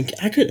think. I mean,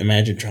 I couldn't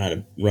imagine trying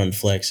to run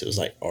Flex. It was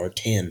like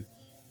R10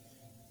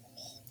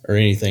 or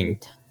anything.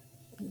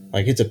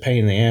 Like it's a pain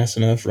in the ass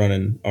enough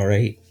running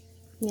R8.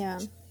 Yeah.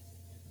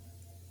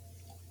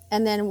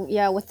 And then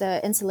with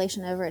the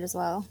insulation over it as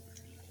well,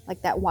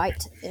 like that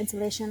white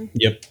insulation.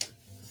 Yep.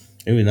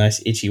 It was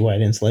nice itchy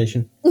white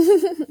insulation. What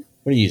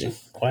are you using?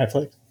 Quiet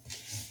Flex?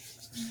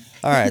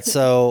 all right,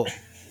 so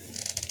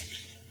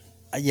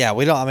yeah,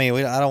 we don't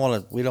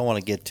want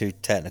to get too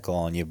technical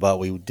on you, but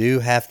we do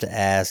have to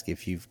ask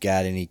if you've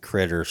got any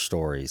critter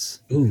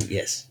stories. Ooh,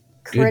 yes.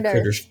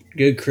 Critter.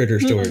 Good critter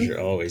stories are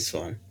always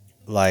fun.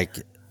 Like,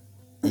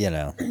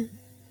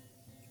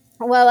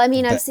 Well, I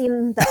mean, I've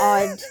seen the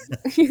odd.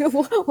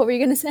 What were you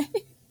gonna say?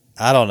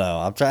 I don't know.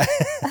 I'm trying.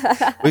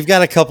 We've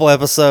got a couple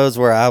episodes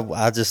where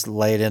I just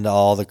laid into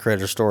all the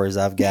critter stories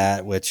I've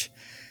got, which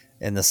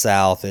in the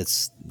South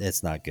it's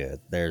not good.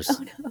 There's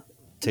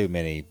too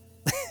many.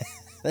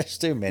 There's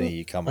too many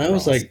you come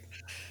across. I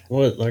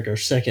was like our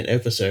second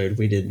episode,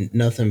 we did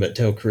nothing but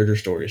tell critter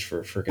stories for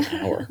a freaking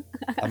hour.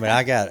 I mean,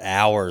 I got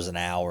hours and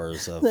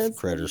hours of That's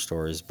critter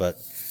stories, but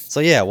so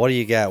yeah, what do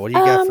you got? What do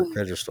you got for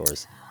critter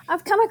stories?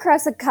 I've come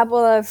across a couple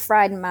of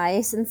fried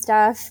mice and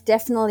stuff.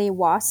 Definitely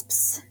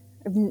wasps.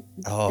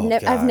 Oh,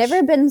 I've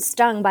never been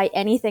stung by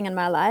anything in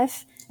my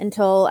life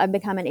until I've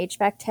become an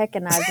HVAC tech,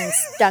 and I've been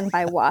stung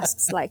by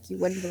wasps like you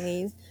wouldn't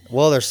believe.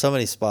 Well, there's so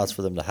many spots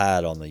for them to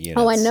hide on the units.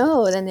 Oh, I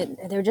know. Then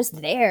they're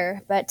just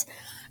there. But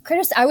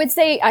critters, I would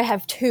say I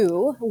have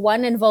two.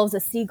 One involves a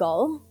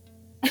seagull.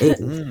 Oh,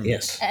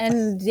 yes.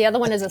 and the other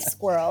one is a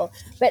squirrel.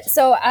 But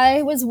so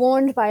I was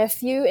warned by a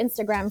few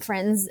Instagram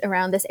friends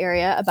around this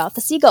area about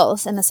the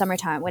seagulls in the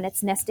summertime when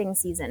it's nesting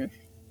season.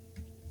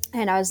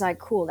 And I was like,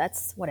 cool,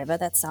 that's whatever,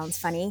 that sounds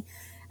funny.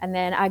 And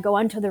then I go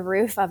onto the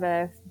roof of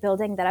a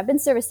building that I've been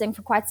servicing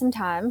for quite some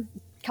time,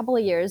 a couple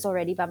of years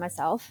already by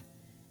myself.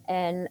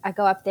 And I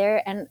go up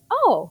there and,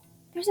 oh,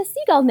 there's a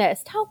seagull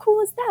nest. How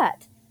cool is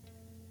that?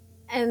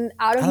 And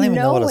out I of don't even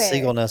know nowhere, what a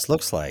seagull nest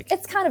looks like.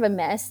 it's kind of a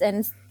mess,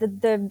 and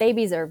the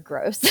babies are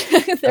gross.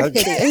 They're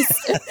Okay.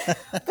 hideous.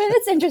 But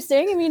it's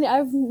interesting. I mean,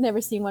 I've never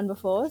seen one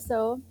before,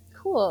 so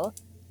cool.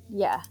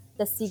 Yeah,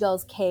 the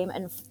seagulls came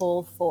in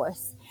full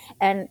force.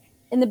 And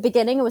in the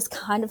beginning, it was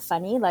kind of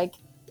funny. Like,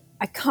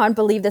 I can't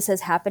believe this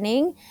is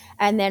happening.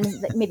 And then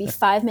maybe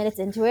 5 minutes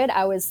into it,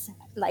 I was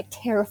like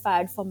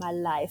terrified for my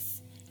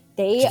life.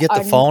 Did you get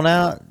the phone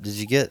out? Did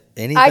you get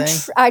anything?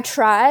 I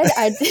tried.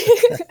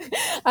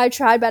 I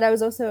tried, but I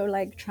was also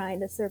like trying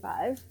to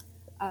survive.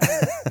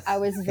 I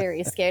was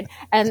very scared,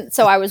 and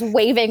so I was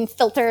waving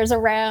filters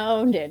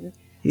around, and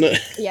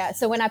yeah.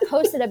 So when I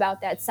posted about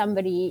that,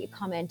 somebody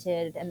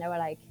commented, and they were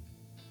like,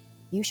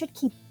 "You should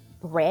keep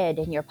bread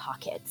in your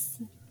pockets,"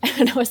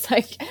 and I was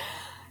like,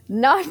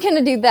 "Not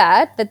gonna do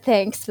that, but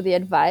thanks for the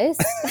advice."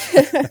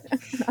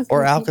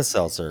 Or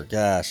Alka-Seltzer.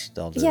 Gosh,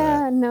 don't do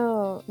Yeah, that.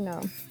 no.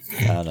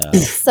 I know.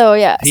 So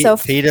yeah, so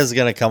PETA's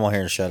going to come on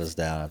here and shut us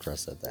down after I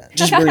said that.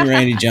 Just bring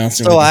Randy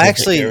Johnson. So We can I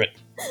take care of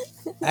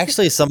it.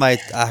 Actually,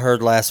 I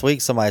heard last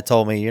week, somebody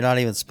told me you're not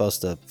even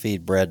supposed to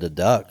feed bread to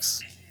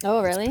ducks.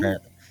 oh really?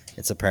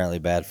 It's apparently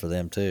bad for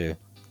them too.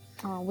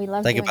 Oh, we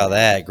love. Think doing about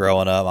that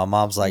growing up. My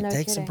mom's like, No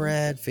take some kidding.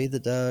 bread, feed the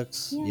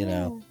ducks, Yeah, you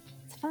know.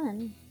 it's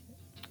fun.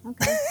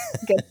 Okay,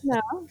 good to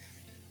know.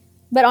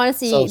 But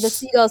honestly, So- the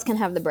seagulls can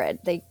have the bread.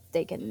 They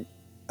can.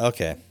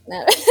 Okay.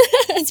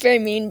 It's very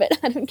mean, but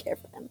I don't care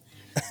for them.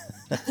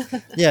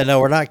 Yeah, no,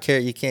 we're not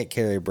you can't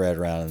carry bread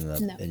around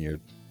No. in your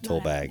tool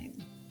Not bag.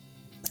 happening.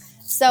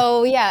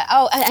 So yeah.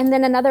 Oh, and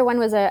then another one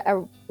was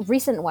a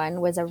recent one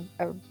was a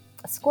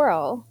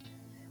squirrel.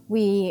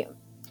 We've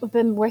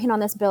been working on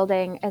this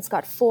building. It's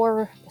got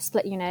 4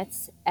 split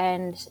units,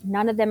 and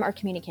none of them are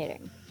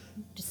communicating.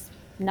 Just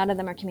none of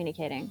them are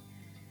communicating.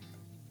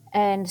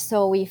 And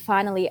so we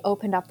finally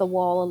opened up the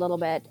wall a little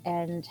bit,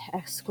 and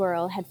a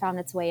squirrel had found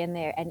its way in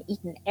there and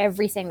eaten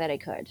everything that it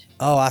could.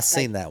 Oh, I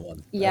seen that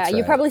one. Yeah, That's you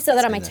right. probably saw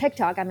that on Seen my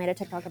TikTok. I made a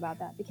TikTok about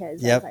that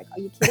because I Yep. was like, "Are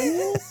you kidding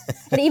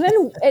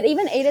me?" it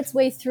even ate its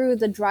way through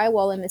the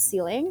drywall in the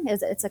ceiling.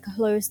 It's a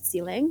closed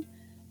ceiling,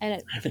 and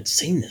it I haven't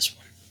seen this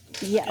one.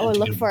 yeah. Have Oh, to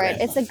look go for it.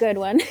 grab It's a good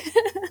one.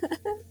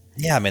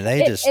 Yeah, I mean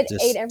they it just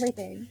ate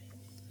everything.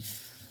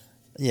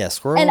 yeah,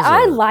 squirrels. And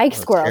I are- like are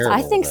squirrels. I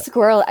terrible, think but-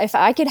 squirrel. If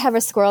I could have a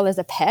squirrel as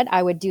a pet,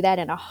 I would do that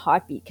in a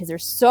heartbeat because they're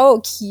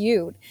so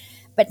cute.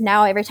 But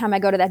now every time I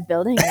go to that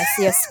building and I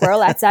see a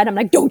squirrel outside, I'm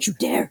like, "Don't you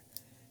dare!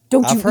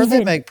 Don't you I've heard even!"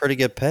 they make pretty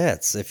good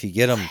pets if you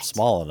get them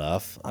small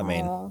enough. I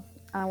mean, Oh,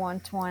 I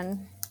want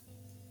one.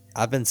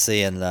 I've been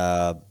seeing.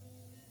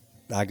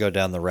 I go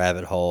down the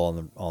rabbit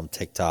hole on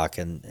TikTok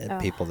and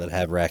people that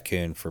have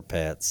raccoon for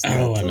pets.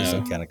 Oh, I Those know.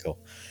 are kind of cool.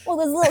 Well,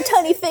 those little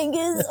tiny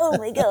fingers. Oh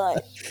my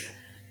god.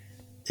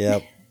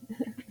 Yep.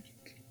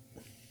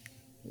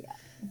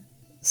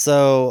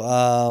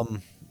 So,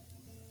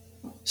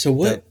 So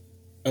what?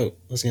 Oh, I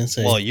was gonna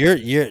say. well,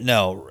 you're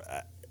no.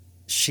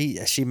 She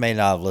may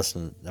not have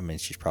listened. I mean,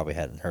 she probably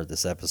hadn't heard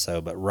this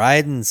episode, but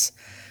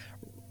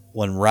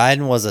when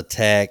Ryden was a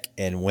tech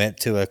and went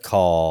to a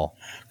call.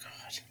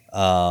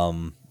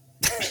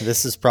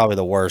 This is probably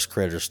the worst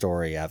critter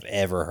story I've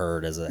ever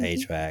heard as an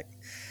HVAC.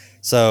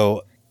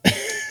 So,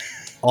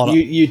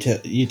 you tell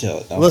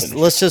it. I'll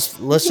let's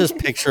finish. just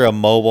picture a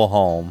mobile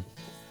home,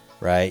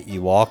 right?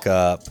 You walk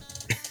up,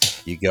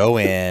 you go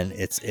in.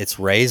 It's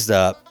raised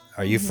up.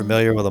 Are you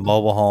familiar with a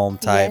mobile home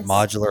type Yes.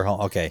 modular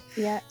home? Okay,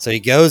 Yeah. so he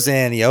goes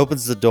in, he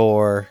opens the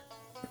door,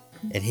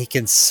 and he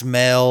can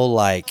smell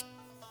like,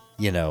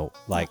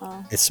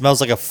 Uh-oh. it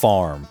smells like a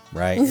farm,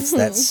 right? It's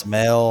that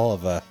smell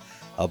of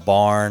a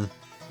barn,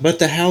 But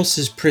the house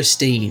is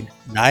pristine.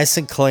 nice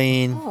and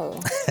clean. Oh.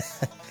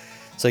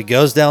 So he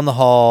goes down the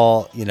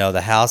hall.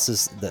 The house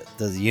is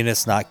the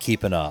unit's not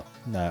keeping up,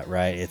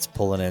 right? It's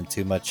pulling in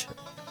too much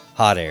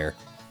hot air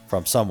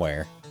from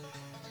somewhere.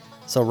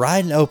 So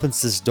Ryden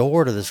opens this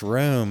door to this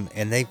room,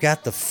 and they've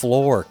got the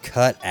floor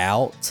cut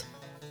out,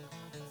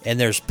 and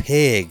there's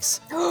pigs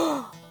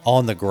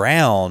on the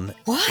ground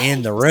What?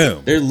 in the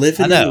room. They're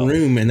living in I the know.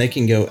 room and they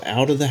can go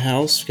out of the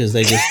house because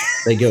they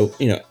go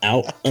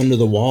out under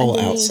the wall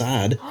Underneath.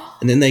 outside,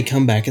 and then they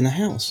come back in the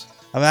house.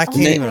 I mean, I And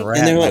can't they- even wrap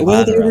And they're my like, "Well,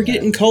 mind they were around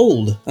getting that.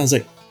 cold." I was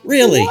like,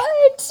 "Really?"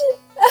 What?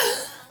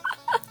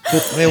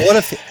 I mean, what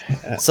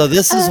if? So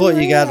this is what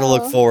you got to look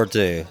Unreal. forward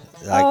to.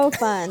 Like, Oh,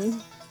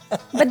 fun.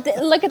 But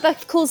look at the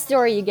cool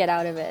story you get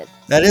out of it.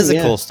 that is a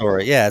Yeah. cool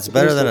story. Yeah, it's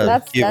better than a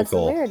That's a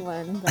cubicle. weird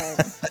one,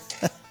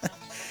 but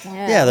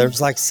Yeah, there's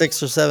like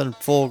 6 or 7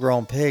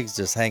 full-grown pigs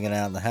just hanging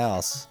out in the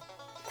house.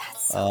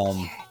 that's so um,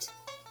 weird.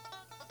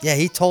 Yeah,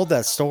 he told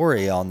that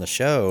story on the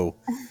show,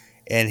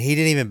 and he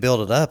didn't even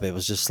build it up. It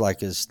was just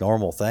like his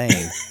normal thing.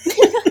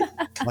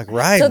 I'm like,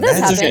 right, So this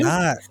that's happened.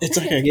 not. It's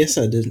like I guess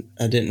I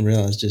didn't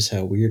realize just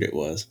how weird it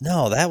was.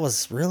 No, that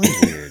was really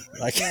weird.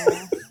 Like,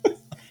 Yeah.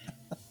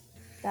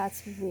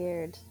 That's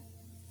weird.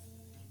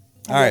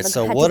 all right.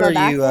 So Had to what go are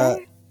back you? there?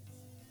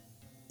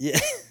 Yeah.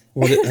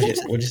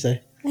 What'd you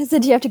say? I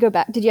said, do you have to go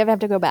back? Did you ever have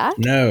to go back?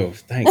 No,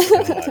 thank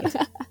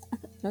God.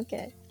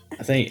 Okay.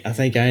 I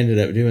think I ended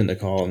up doing the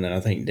call, and then I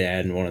think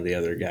Dad and one of the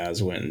other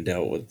guys went and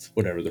dealt with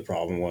whatever the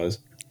problem was.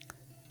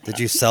 Did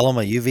you sell them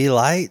a UV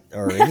light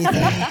or anything?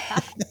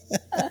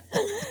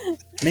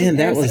 Man,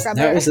 that Air was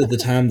scrubber. at the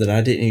time that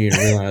I didn't even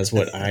realize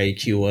what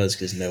IAQ was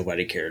because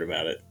nobody cared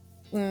about it.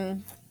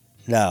 Mm.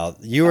 No,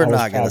 you were I was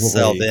not going to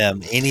sell probably-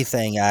 them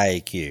anything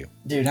IAQ.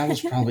 Dude, I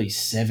was probably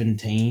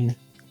 17.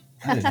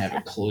 I didn't have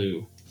a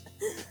clue.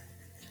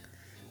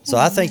 So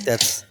I think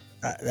that's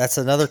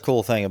another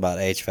cool thing about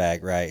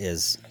HVAC, right?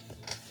 Is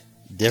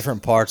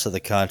different parts of the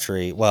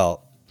country.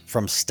 Well,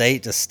 from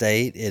state to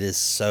state, it is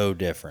so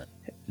different.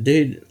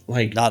 Dude,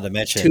 like Not to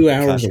mention 2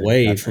 hours country to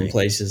away country. from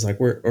places like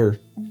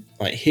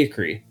like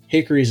Hickory.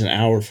 Hickory's an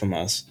hour from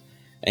us,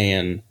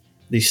 and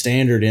the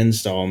standard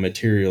install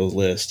materials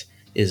list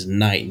is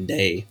night and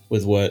day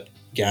with what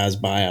guys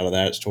buy out of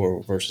that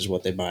store versus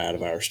what they buy out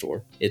of our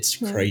store. It's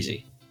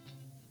crazy.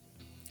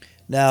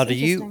 Now, do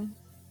you Interesting.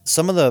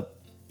 some of the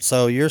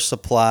so your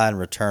supply and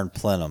return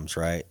plenums,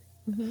 right?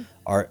 Mhm.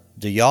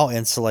 Do y'all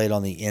insulate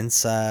on the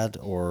inside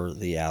or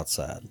the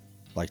outside?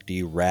 Like, do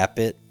you wrap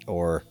it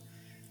or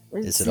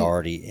is it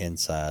already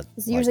inside?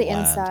 It's like, usually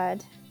lined?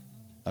 inside.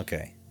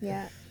 Okay.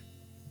 Yeah.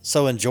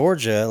 So in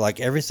Georgia, like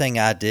everything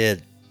I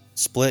did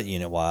split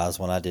unit wise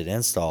when I did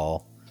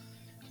install,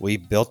 we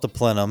built the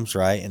plenums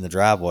right in the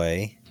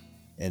driveway,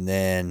 and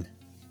then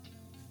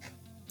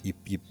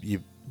you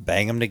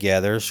bang them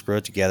together, screw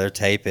it together,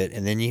 tape it,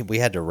 and then we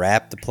had to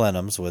wrap the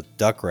plenums with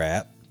duck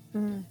wrap.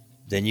 Mm.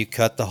 Then you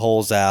cut the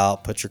holes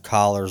out, put your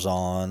collars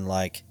on.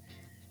 Like,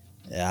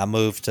 I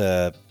moved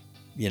to,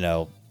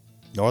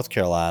 North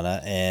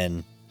Carolina,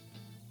 and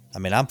I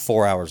mean, I'm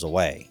 4 hours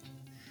away.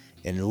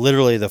 And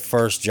literally the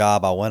first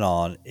job I went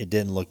on, it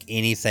didn't look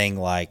anything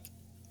like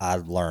I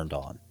learned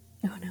on.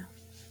 Oh no.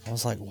 I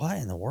was like, what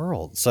in the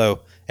world? So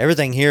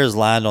everything here is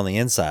lined on the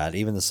inside,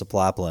 even the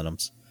supply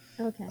plenums.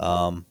 Okay.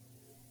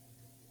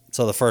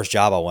 So the first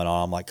job I went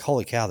on, I'm like,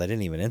 holy cow, they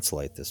didn't even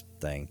insulate this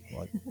thing.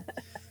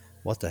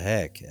 What the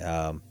heck?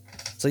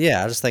 So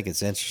yeah, I just think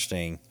it's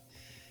interesting.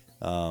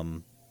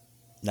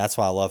 That's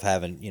why I love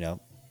having,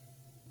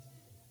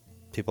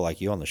 people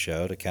like you on the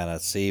show to kind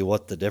of see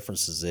what the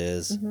differences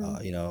is,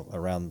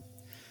 around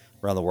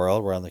the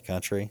world, around the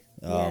country.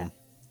 Yeah.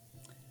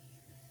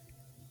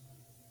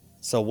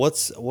 So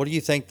what do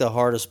you think the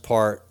hardest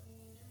part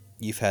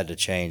you've had to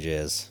change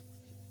is?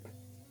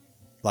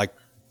 Like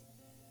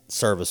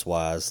service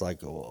wise,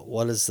 like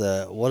what is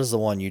the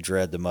one you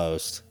dread the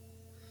most?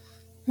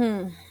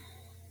 Have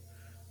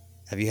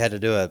you had to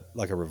do a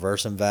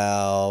reversing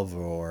valve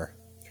or?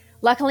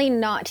 Luckily,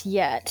 not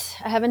yet.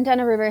 I haven't done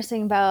a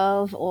reversing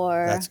valve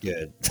or. That's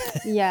good.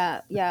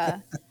 Yeah.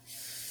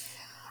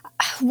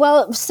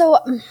 Well, so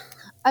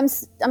I'm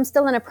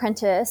still an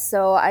apprentice,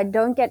 so I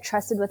don't get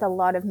trusted with a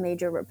lot of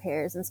major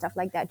repairs and stuff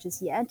like that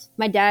just yet.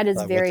 My dad is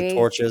Like very with the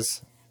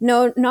torches.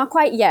 No, not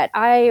quite yet.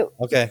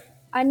 Okay.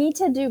 I need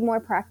to do more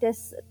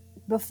practice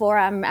before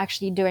I'm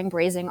actually doing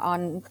brazing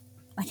on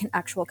like an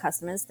actual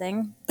customer's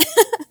thing.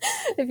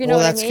 If you know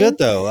what I mean. That's good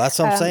though. That's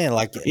what I'm saying.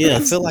 Like, Yeah. I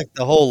feel like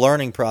the whole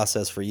learning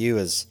process for you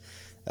is,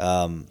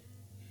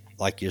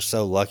 like you're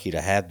so lucky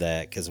to have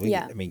that because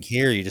I mean,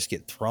 here you just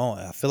get thrown.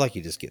 I feel like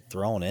you just get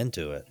thrown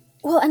into it.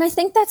 Well, and I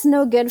think that's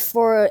no good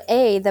for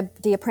A,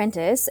 the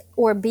apprentice,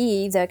 or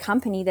B, the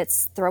company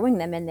that's throwing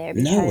them in there.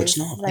 Because, No, it's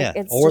not. Yeah,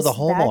 it's or the just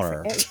bad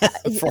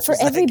homeowner. For, far as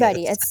that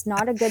everybody, goes. it's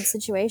not a good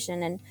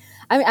situation. And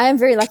I am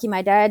very lucky.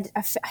 My dad,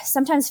 I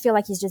sometimes feel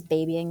like he's just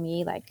babying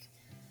me. Like,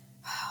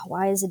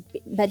 why is it?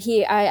 But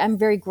I'm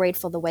very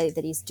grateful the way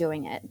that he's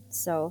doing it.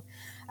 So,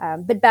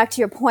 but back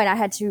to your point, I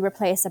had to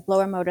replace a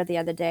blower motor the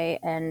other day,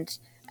 and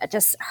I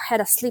just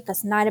had a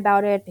sleepless night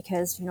about it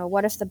because,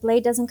 what if the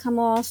blade doesn't come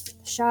off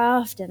the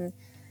shaft? And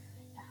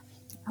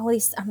at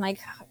least I'm like,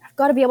 I've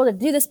got to be able to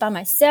do this by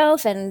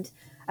myself. And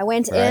I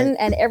went in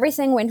and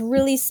everything went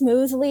really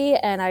smoothly.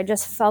 And I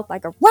just felt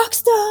like a rock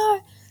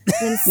star.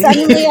 And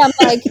suddenly I'm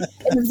like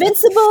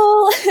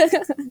invincible.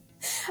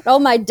 All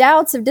my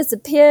doubts have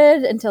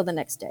disappeared until the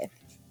next day.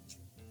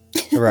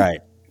 Right.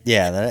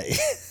 Yeah.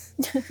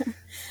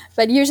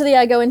 But usually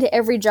I go into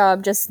every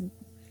job just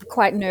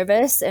quite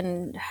nervous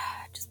and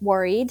just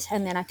worried.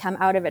 And then I come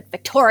out of it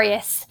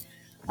victorious.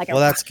 Well,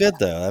 that's good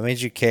though. That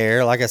means you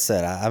care. Like I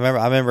said, I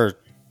remember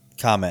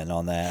commenting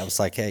on that. I was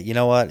like, hey, you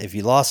know what? If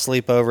you lost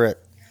sleep over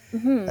it,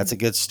 that's a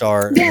good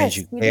start. It means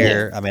you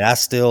care. I mean, I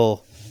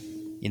still,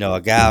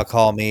 a guy will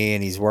call me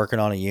and he's working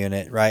on a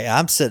unit, right?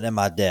 I'm sitting at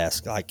my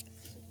desk. Like,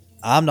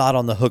 I'm not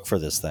on the hook for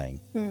this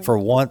thing. For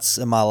once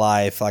in my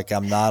life, like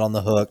I'm not on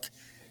the hook.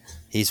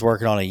 He's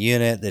working on a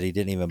unit that he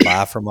didn't even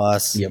buy from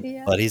us, Yep.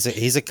 Yeah. but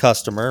he's a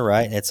customer,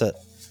 right? And it's a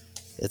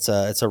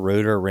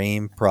Reuter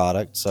Rheem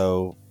product.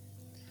 So,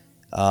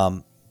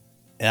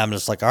 I'm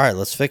just like, all right,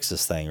 let's fix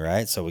this thing,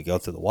 right? So we go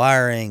through the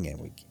wiring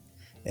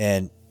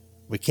and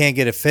we can't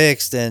get it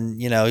fixed.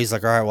 And he's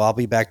like, all right, well, I'll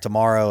be back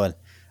tomorrow, and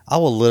I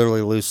will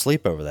literally lose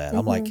sleep over that.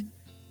 I'm like,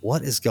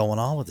 what is going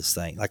on with this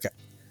thing? Like,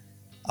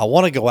 I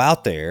want to go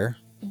out there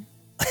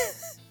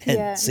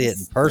and see it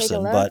in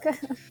person, but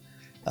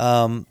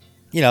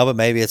but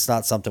maybe it's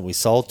not something we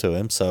sold to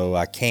him, so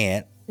I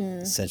can't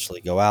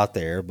essentially go out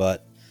there.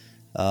 But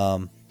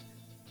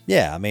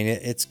yeah, I mean,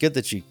 it's good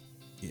that you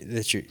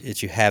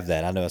have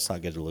that. I know it's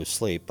not good to lose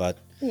sleep, but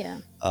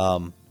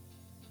that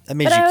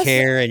means you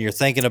care and you're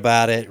thinking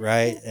about it,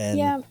 right? And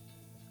yeah.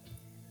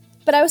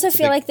 But I also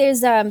feel like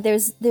there's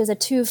a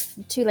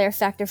two-layer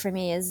factor for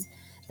me is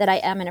that I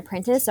am an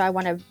apprentice, so I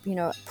want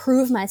to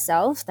prove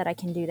myself that I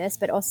can do this.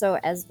 But also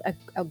as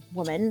a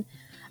woman,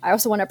 I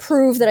also want to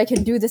prove that I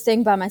can do the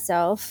thing by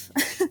myself.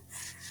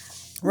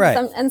 Right.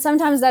 And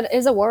sometimes that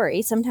is a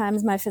worry.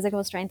 Sometimes my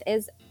physical strength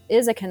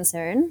is a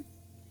concern.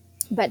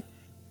 But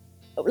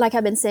like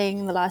I've been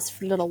saying the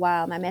last little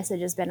while, my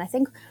message has been, I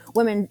think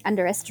women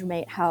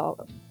underestimate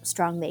how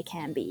strong they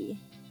can be.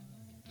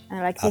 And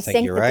they're like, they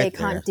think that they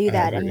can't do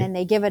that. And then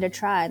they give it a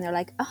try and they're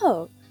like,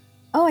 oh,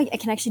 I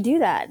can actually do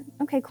that.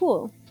 Okay,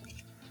 cool.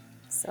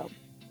 So.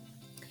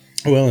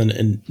 Well,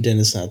 and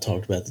Dennis and I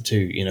talked about the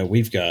two.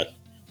 We've got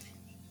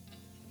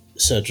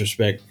such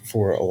respect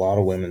for a lot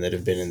of women that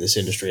have been in this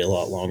industry a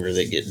lot longer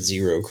that get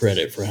zero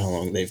credit for how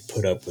long they've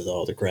put up with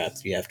all the crap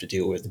that you have to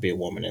deal with to be a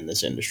woman in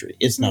this industry.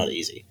 It's not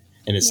easy,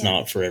 and it's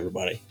not for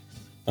everybody.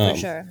 For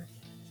sure.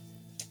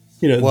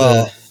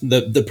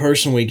 The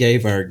person we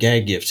gave our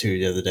gag gift to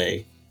the other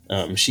day,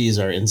 she's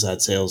our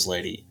inside sales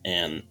lady,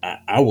 and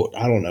I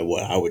don't know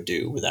what I would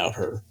do without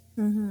her.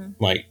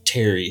 Like,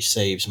 Terry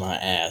saves my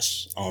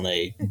ass on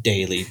a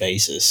daily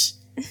basis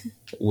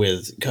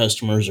with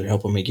customers or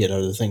helping me get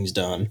other things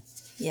done.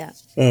 Yeah.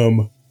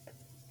 And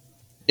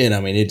I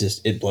mean,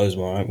 it blows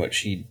my mind what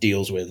she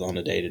deals with on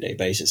a day-to-day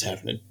basis,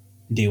 having to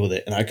deal with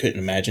it. And I couldn't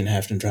imagine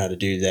having to try to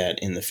do that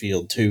in the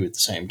field too at the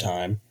same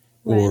time,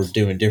 or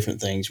doing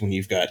different things when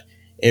you've got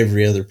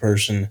every other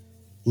person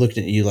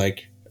looking at you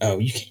like, oh,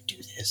 you can't do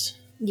this.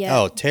 Yeah.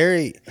 Oh,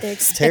 Terry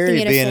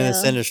being in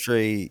this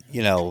industry,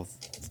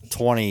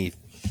 20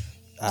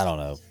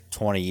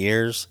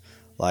 years,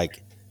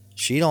 like,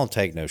 she don't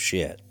take no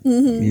shit.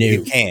 Mm-hmm. No.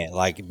 You can't.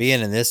 Like,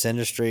 being in this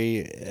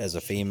industry as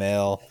a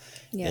female,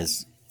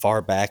 as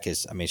far back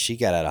as, I mean, she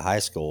got out of high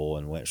school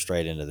and went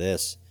straight into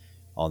this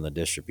on the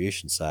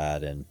distribution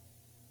side. And,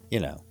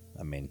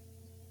 I mean.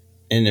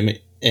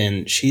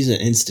 And she's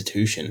an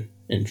institution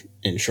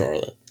in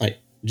Charlotte. Like,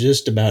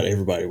 just about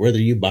everybody, whether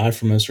you buy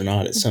from us or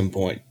not, at some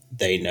point,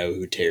 they know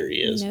who Terry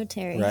is. You know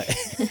Terry. Right.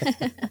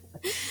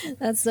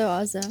 That's so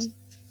awesome.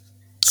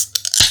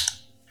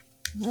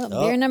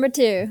 Oh, beer number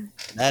 2.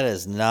 That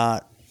is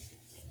not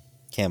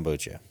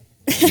kombucha.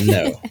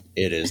 No,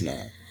 it is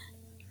not.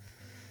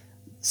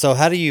 So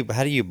how do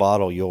you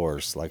bottle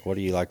yours? Like, what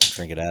do you like to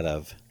drink it out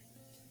of?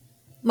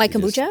 My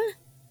kombucha?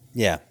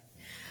 Yeah.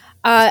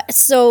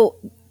 So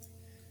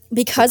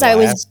because I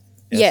was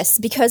Yes.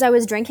 because I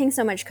was drinking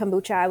so much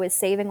kombucha, I was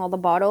saving all the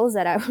bottles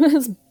that I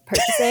was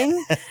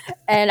purchasing,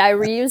 and I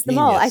reused them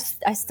all. I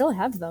still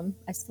have them.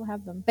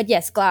 But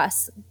yes,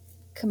 glass.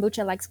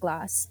 Kombucha likes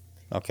glass.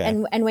 Okay.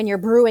 And when you're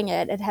brewing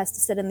it, it has to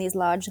sit in these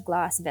large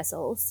glass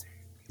vessels.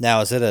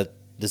 Now,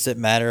 does it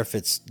matter if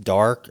it's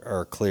dark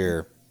or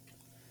clear?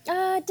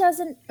 It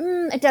doesn't.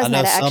 It I does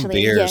know matter, some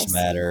actually. beers Yes.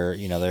 matter.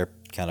 They're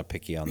kind of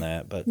picky on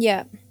that, but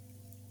Yeah.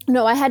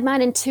 No, I had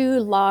mine in 2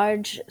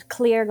 large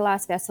clear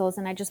glass vessels,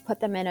 and I just put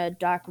them in a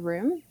dark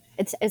room.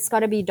 It's got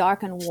to be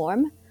dark and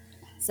warm,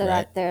 so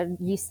that the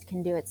yeast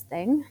can do its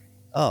thing.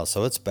 Oh,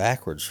 so it's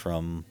backwards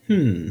from.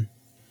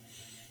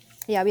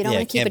 Yeah, we don't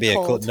want to keep it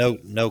cold.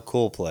 No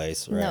cool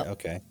place, right? No.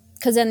 Okay.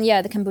 Because then,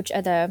 the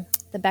kombucha,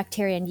 the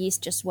bacteria and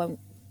yeast just won't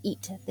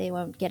eat. They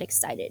won't get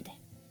excited.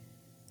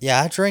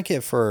 Yeah, I drank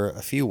it for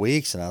a few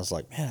weeks, and I was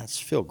like, man, I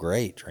just feel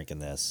great drinking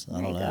this.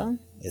 I don't know.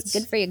 It's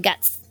good for your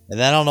guts. And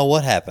then I don't know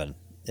what happened.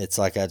 It's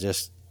like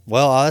that's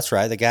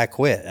right. The guy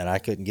quit, and I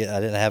didn't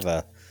have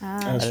a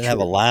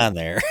line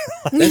there.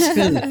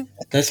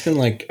 That's been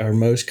like our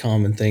most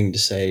common thing to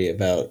say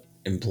about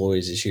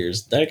employees this year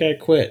is that guy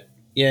quit.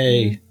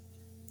 Yay.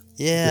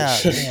 Yeah.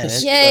 Man,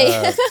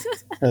 Yay.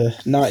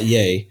 Not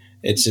yay.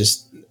 It's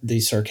just the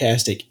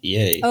sarcastic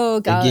yay. Oh,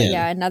 God. Again.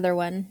 Yeah, another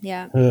one.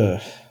 Yeah.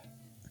 Ugh.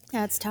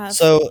 That's tough.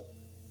 So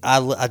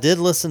I did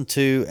listen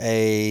to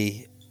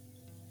a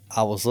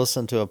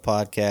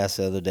podcast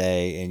the other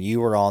day, and you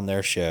were on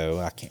their show.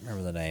 I can't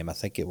remember the name. I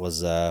think it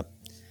was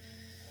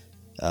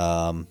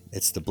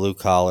it's the blue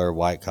collar,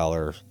 white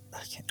collar.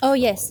 Oh,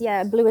 yes.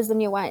 Yeah. Blue is the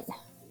new white.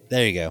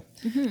 There you go.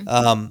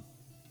 Mm-hmm.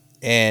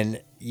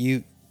 And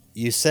you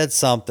said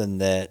something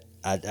that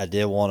I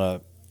did want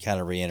to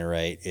kind of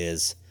reiterate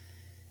is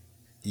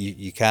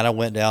you kind of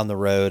went down the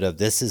road of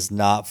this is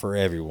not for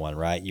everyone,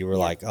 right? You were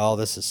like, oh,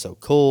 this is so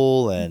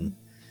cool, and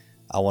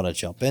I want to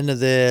jump into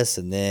this.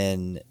 And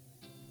then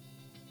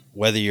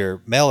whether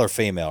you're male or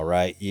female,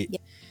 right?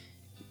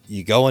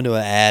 You go into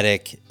an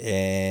attic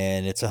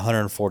and it's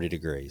 140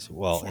 degrees.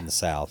 Well, in the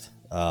South,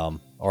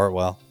 or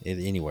well,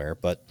 anywhere.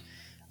 But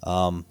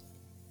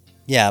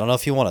yeah, I don't know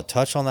if you want to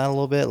touch on that a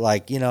little bit.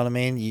 Like, you know what I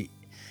mean?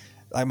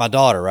 Like my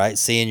daughter, right?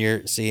 Seeing your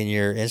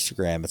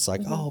Instagram, it's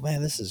like, oh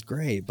man, this is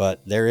great.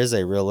 But there is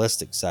a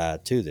realistic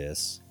side to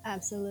this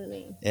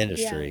Absolutely.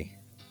 industry.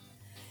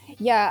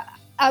 Yeah,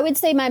 I would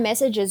say my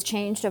message has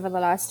changed over the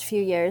last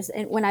few years.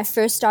 And when I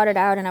first started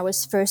out and I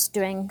was first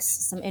doing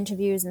some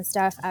interviews and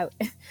stuff,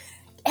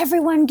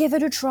 everyone give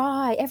it a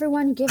try.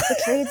 Everyone give the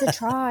trades a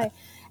try.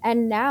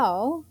 And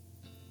now,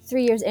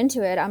 3 years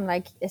into it, I'm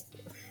like,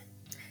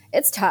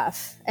 it's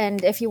tough.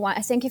 And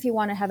I think if you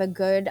want to have a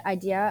good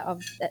idea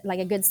of, like,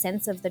 a good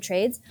sense of the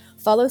trades,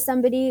 follow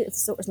somebody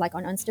like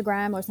on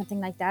Instagram or something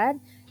like that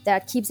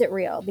keeps it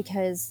real,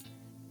 because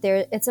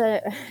it's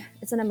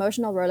an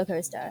emotional roller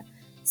coaster.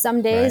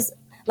 Some days,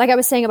 like I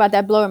was saying about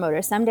that blower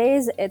motor, some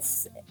days it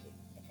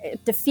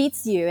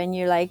defeats you and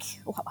you're like,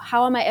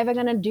 how am I ever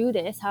going to do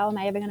this? How am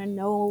I ever going to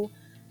know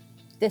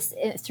this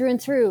through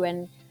and through?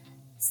 And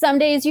some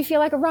days you feel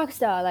like a rock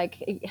star,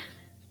 like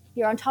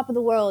you're on top of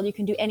the world, you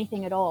can do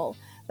anything at all.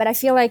 But I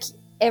feel like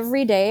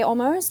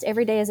almost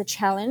every day is a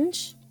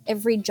challenge.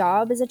 Every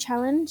job is a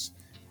challenge.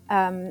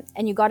 And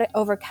you got to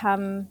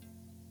overcome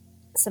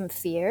some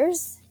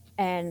fears.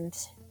 And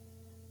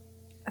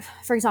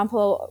for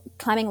example,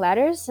 climbing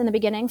ladders in the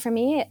beginning for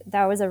me,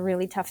 that was a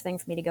really tough thing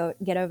for me to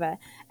get over.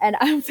 And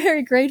I'm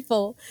very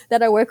grateful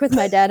that I work with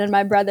my dad and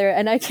my brother,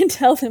 and I can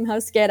tell them how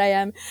scared I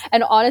am.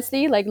 And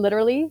honestly, like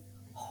literally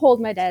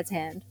hold my dad's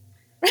hand.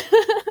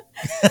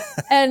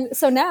 And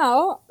so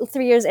now,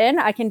 3 years in,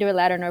 I can do a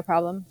ladder, no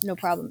problem.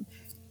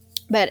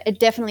 But it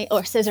definitely,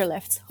 or scissor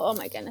lifts. Oh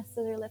my goodness,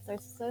 scissor lifts are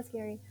so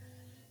scary.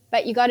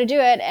 But you got to do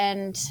it,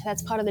 and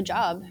that's part of the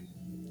job.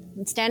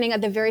 Standing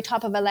at the very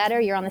top of a ladder,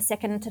 you're on the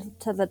second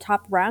to the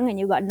top rung, and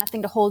you got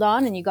nothing to hold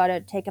on, and you got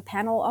to take a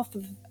panel off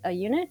of a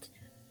unit.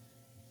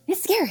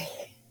 It's scary.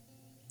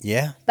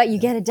 Yeah. But you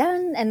get it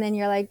done, and then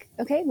you're like,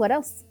 okay, what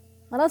else?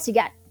 What else you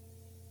got?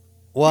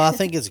 Well, I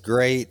think it's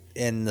great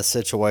in the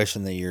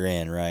situation that you're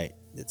in, right?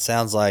 It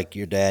sounds like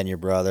your dad and your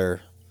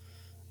brother,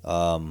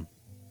 like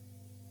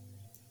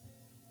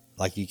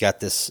you got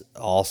this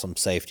awesome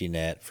safety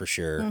net for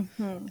sure.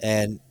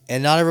 And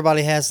not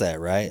everybody has that,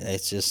 right?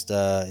 It's just,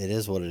 it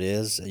is what it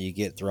is. You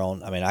get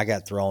thrown. I mean, I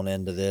got thrown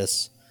into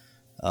this,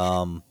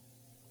 went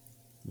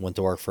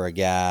to work for a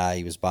guy.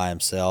 He was by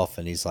himself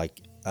and he's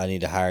like, I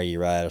need to hire you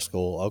right out of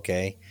school.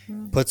 Okay.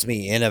 Puts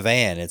me in a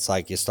van. It's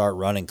like you start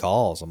running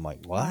calls. I'm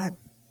like, what?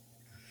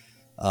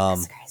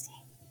 That's crazy.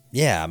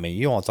 Yeah, I mean,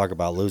 you want to talk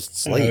about losing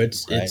sleep, right?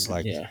 It's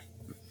like, yeah.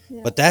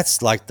 But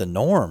that's like the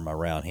norm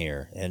around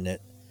here, and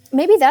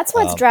maybe that's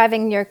what's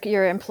driving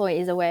your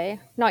employees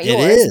away. Not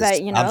yours, is. but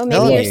I'm maybe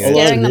telling you're you.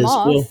 scaring them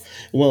off.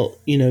 Well,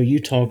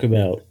 you talk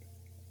about,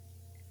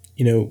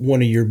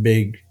 one of your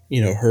big,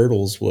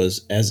 hurdles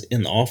was, as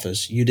in the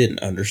office, you didn't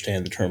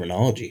understand the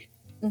terminology.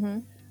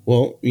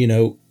 Well,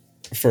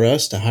 for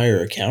us to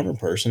hire a counter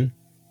person,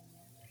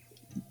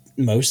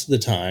 most of the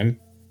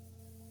time,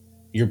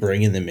 you're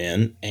bringing them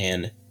in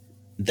and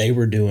they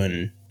were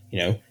doing,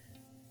 they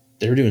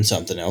were doing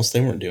something else. They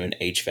weren't doing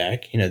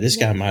HVAC. This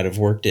guy might have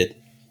worked at,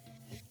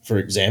 for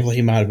example,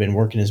 he might have been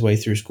working his way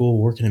through school,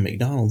 working at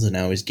McDonald's, and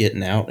now he's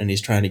getting out and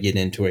he's trying to get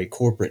into a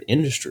corporate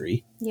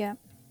industry. Yeah.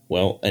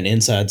 Well, an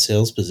inside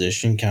sales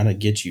position kind of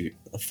gets you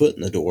a foot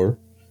in the door,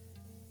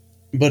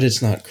 but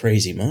it's not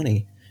crazy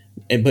money.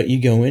 But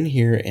you go in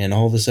here and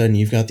all of a sudden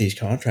you've got these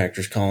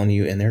contractors calling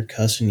you and they're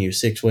cussing you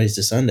 6 ways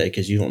to Sunday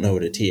because you don't know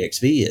what a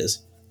TXV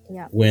is.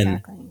 Yeah.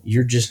 When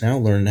you're just now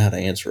learning how to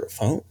answer a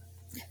phone.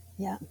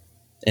 Yeah.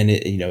 And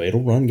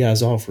it'll run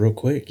guys off real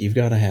quick. You've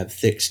got to have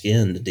thick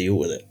skin to deal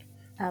with it.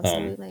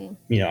 Absolutely.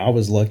 I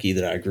was lucky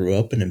that I grew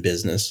up in a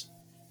business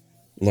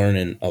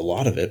learning a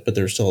lot of it, but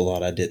there's still a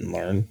lot I didn't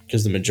learn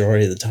because the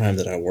majority of the time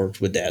that I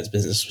worked with Dad's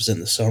business was in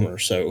the summer.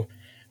 So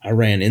I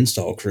ran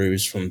install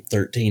crews from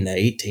 13 to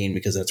 18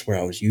 because that's where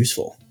I was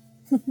useful.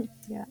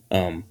 Yeah.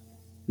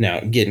 Now,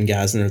 getting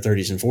guys in their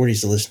 30s and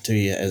 40s to listen to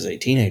you as a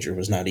teenager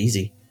was not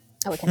easy.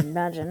 I can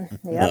imagine.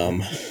 Yeah.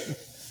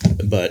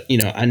 But,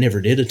 I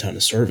never did a ton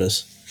of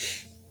service.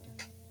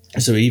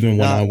 So even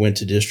when I went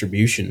to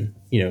distribution,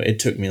 it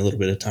took me a little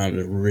bit of time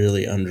to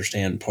really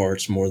understand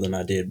parts more than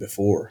I did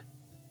before.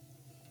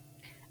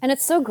 And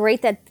it's so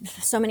great that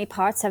so many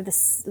parts have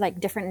this, like,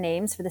 different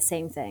names for the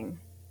same thing.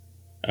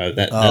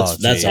 That's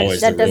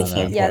always the real fun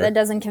part. Yeah, that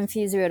doesn't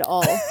confuse you at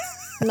all.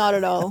 Not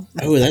at all.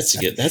 Oh,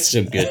 that's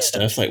some good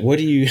stuff. Like, what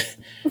do you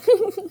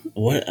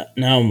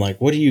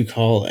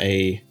call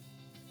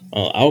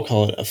I'll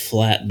call it a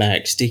flat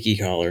back sticky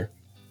collar,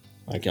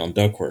 like on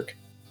ductwork.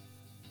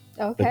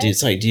 Okay. But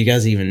do you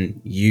guys even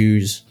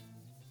use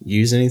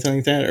anything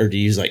like that? Or do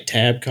you use like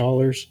tab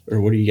collars? Or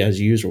what do you guys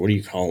use? Or what do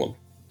you call them?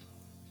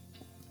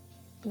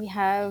 We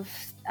have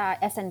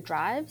SN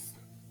drives.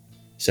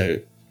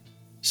 So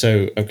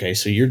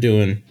you're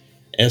doing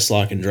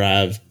S-lock and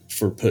drive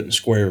for putting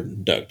square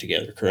duct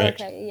together,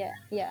 correct? Okay,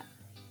 yeah.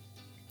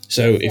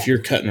 So if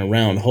you're cutting a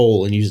round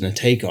hole and using a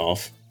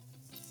takeoff,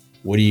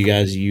 what do you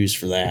guys use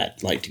for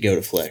that? Like to go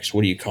to flex,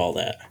 what do you call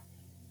that?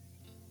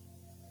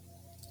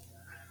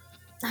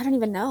 I don't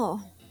even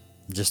know.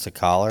 Just a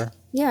collar?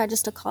 Yeah,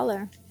 just a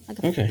collar. Like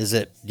a,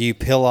 Okay. Do you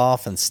peel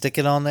off and stick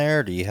it on there,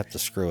 or do you have to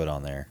screw it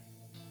on there?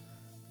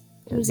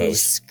 Or usually both.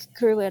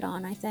 screw it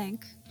on, I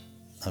think.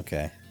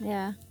 Okay.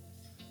 Yeah.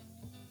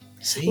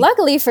 See?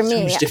 Luckily for So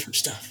me, much different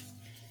stuff.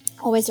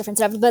 always different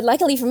stuff. But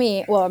luckily for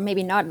me, well,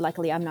 maybe not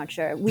luckily, I'm not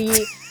sure. We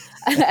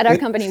at our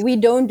company, we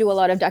don't do a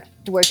lot of duct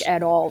work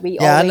at all. We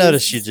Yeah, always, I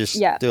noticed you just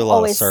do a lot of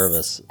always,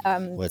 service,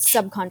 which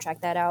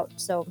subcontract that out.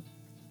 So,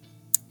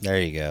 there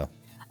you go.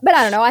 but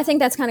I don't know. I think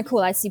that's kind of cool.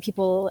 I see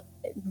people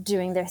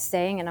doing their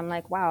thing, and I'm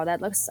like, wow,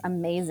 that looks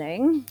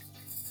amazing.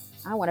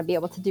 I want to be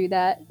able to do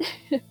that.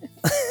 It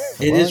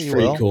Well, is you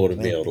pretty will. cool to I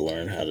be mean- able to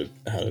learn how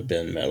to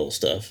bend metal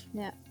stuff.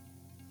 Yeah.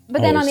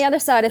 But then on Always. the other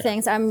side of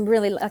things, I'm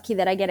really lucky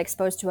that I get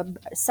exposed to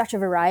such a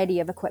variety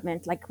of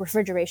equipment, like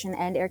refrigeration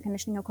and air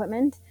conditioning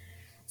equipment.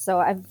 So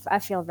I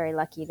feel very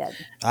lucky that.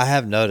 I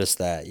have noticed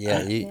that.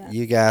 Yeah,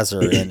 you guys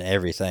are in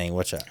everything,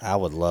 which I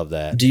would love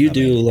that. Do you I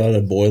do mean, a lot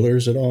of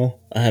boilers at all?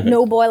 I haven't.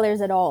 No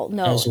boilers at all.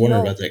 No. I was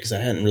wondering no. about that because I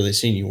hadn't really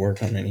seen you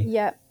work on any.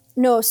 Yeah.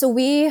 No, so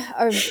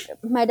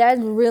my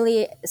dad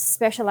really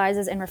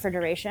specializes in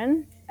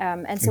refrigeration.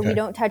 And so we Okay.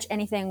 don't touch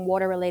anything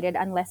water related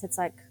unless it's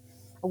like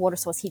a water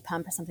source heat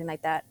pump or something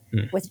like that,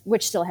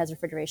 which still has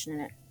refrigeration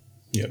in it.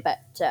 Yep.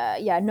 But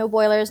yeah, no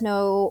boilers,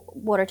 no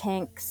water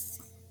tanks,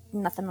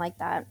 nothing like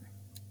that.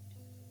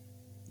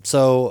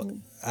 so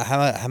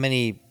how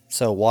many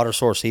water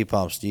source heat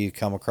pumps do you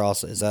come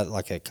across? Is that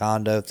like a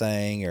condo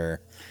thing,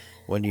 or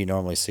when do you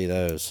normally see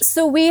those?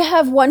 So we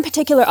have one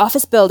particular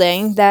office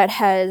building that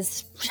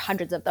has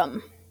hundreds of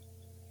them.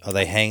 Are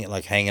they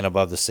hanging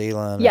above the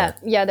ceiling? Yeah, or-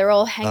 yeah, they're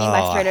all hanging Oh,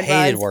 by I threaded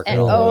hated rods. working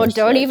And on those.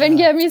 don't even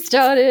get me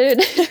started.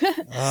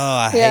 Oh,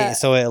 I Yeah. hate.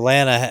 So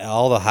Atlanta,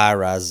 all the high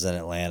rises in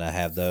Atlanta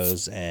have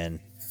those, and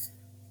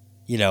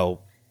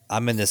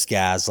I'm in this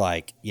guy's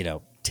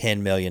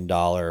 $10 million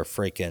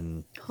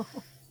freaking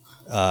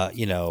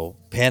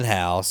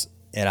penthouse,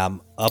 and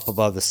I'm up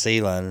above the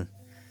ceiling,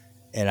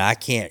 and I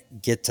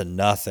can't get to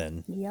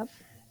nothing. Yep.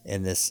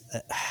 And this,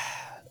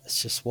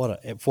 it's just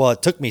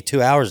it took me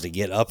 2 hours to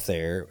get up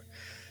there,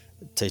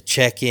 to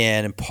check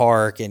in and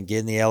park and get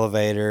in the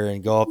elevator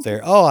and go up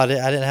there. Oh, I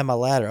didn't have my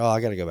ladder. Oh, I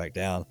got to go back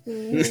down.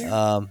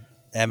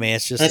 I mean,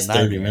 it's just That's a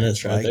 30 nightmare.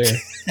 minutes right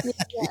there.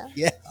 Yeah.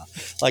 Yeah,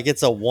 like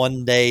it's a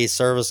 1-day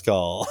service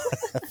call.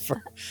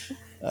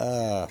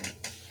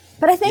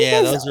 But I think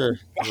Yeah, there's- those are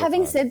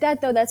having fun. said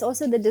that, though, that's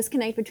also the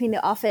disconnect between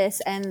the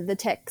office and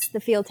the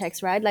field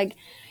techs, right? Like,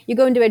 you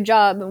go into a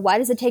job, and why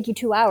does it take you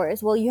 2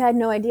 hours? Well, you had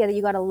no idea that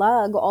you got to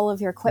lug all of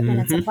your equipment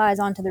and supplies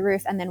onto the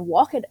roof and then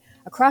walk it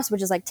across,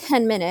 which is like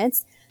 10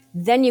 minutes.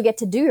 Then you get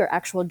to do your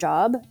actual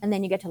job, and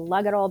then you get to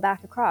lug it all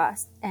back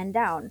across and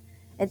down.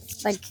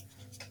 It's like,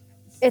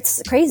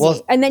 it's crazy.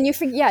 Well- And then you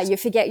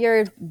forget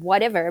your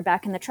whatever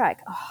back in the truck.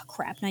 Oh,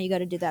 crap. Now you got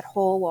to do that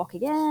whole walk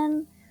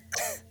again.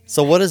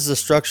 So, what is the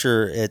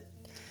structure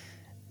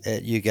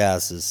at you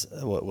guys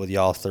with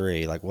y'all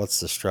three? Like, what's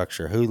the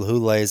structure? Who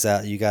lays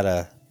out?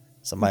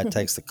 Somebody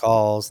takes the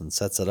calls and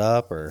sets it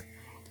up, or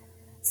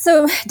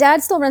So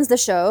Dad still runs the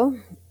show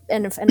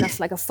in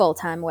like a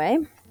full-time way.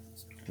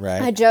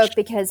 right? I joke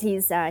because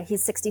he's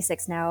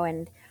 66 now,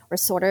 and we're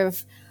sort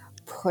of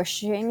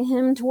pushing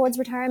him towards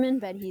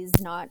retirement, but he's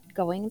not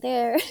going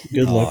there,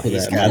 Good luck with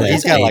he's that. got,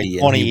 he's got like 80 and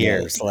 20 he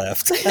years won't.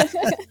 left.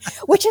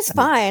 which is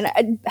fine.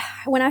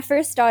 When I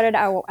first started,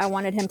 I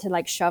wanted him to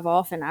like shove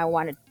off, and I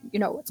wanted,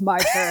 it's my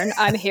turn.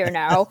 I'm here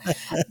now.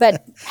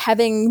 But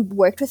having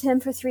worked with him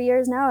for 3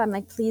 years now, I'm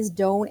like, please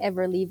don't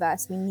ever leave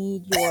us. We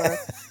need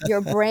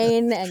your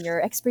brain and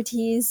your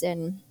expertise.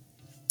 And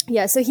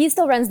yeah, so he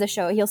still runs the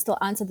show. He'll still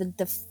answer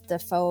the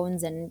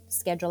phones and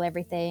schedule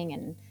everything.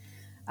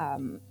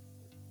 And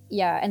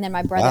yeah, and then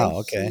my brother. Wow,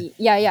 okay.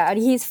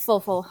 He's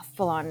full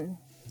on.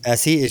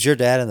 Is your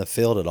dad in the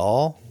field at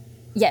all?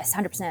 Yes,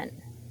 100%.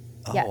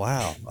 Oh, Yeah.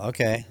 wow.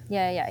 Okay.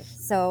 Yeah.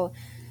 So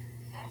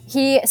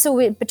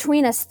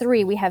between us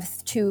three, we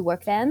have 2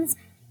 work vans.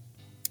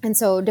 And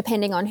so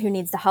depending on who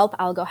needs the help,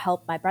 I'll go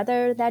help my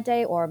brother that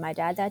day or my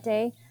dad that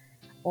day.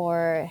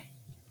 Or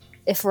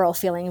if we're all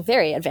feeling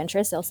very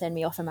adventurous, they'll send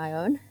me off on my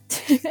own.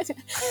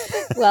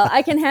 Well,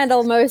 I can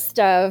handle most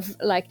of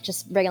like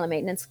just regular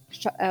maintenance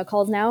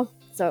calls now.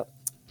 So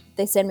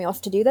they send me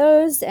off to do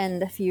those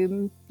and a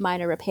few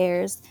minor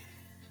repairs.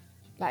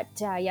 But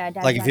yeah,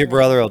 Dad's Like if your running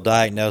brother will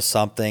diagnose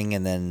something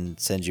and then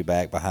send you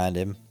back behind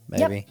him,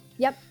 maybe.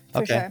 Yep, for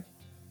Okay. sure.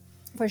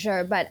 For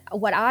sure. But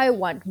what I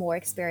want more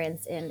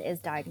experience in is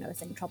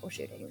diagnosing,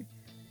 troubleshooting.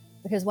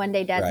 Because one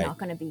day Dad's Right. not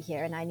going to be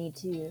here, and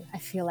I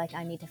feel like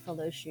I need to fill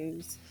those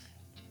shoes.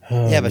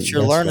 Yeah, but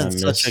you're That's what I learning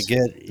such a miss.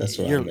 good. That's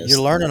what I You're miss.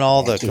 learning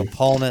all the Too.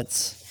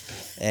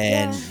 components,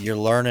 and Yeah. you're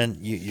learning.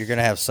 You're going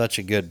to have such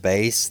a good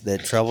base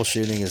that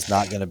troubleshooting is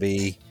not going to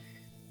be.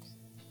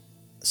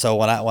 So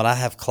when I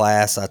have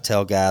class, I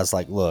tell guys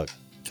like, look,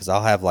 because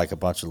I'll have like a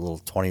bunch of little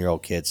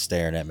 20-year-old kids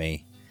staring at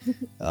me,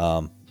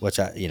 which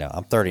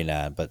I'm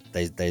 39, but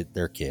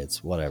they're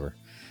kids, whatever.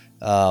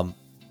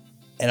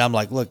 And I'm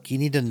like, look, you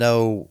need to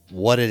know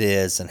what it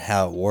is and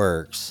how it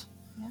works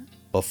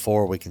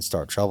before we can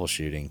start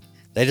troubleshooting.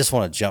 they just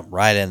want to jump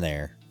right in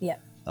there. Yeah.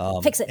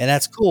 Fix it. And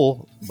that's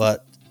cool,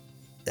 but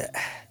What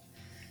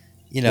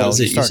you is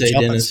it you start say,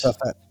 jumping Dennis? stuff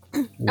out.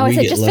 Oh, I We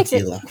said get just fix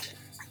lucky it. a lot.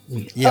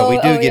 We do Oh,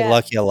 get yeah.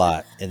 lucky a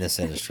lot in this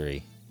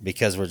industry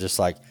because we're just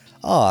like,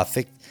 oh, I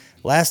think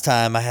last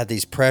time I had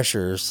these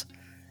pressures,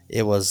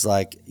 it was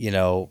like,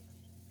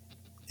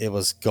 it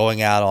was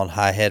going out on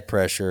high head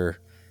pressure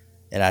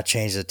and I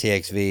changed the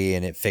TXV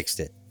and it fixed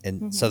it.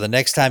 And so the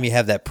next time you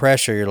have that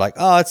pressure, you're like,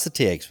 oh, it's the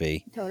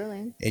TXV.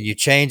 Totally. And you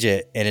change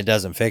it and it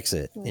doesn't fix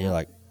it. And Yeah. you're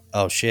like,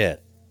 oh,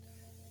 shit.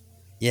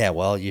 Yeah,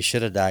 well, you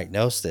should have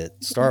diagnosed it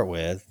to start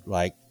with.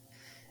 Like,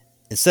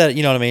 instead,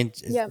 you know what I mean?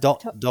 Yeah,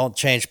 Don't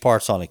change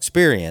parts on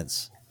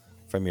experience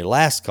from your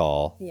last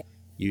call. Yeah.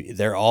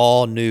 They're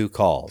all new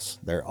calls.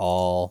 They're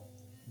all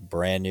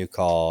brand new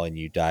call, and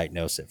you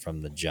diagnose it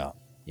from the jump.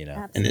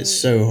 Absolutely. And it's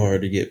so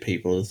hard to get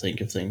people to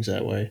think of things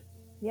that way.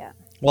 Yeah.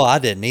 Well, I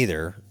didn't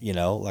either.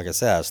 Like I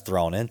said, I was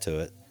thrown into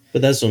it.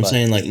 But that's what I'm But-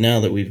 saying. Like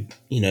now that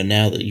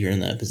now that you're in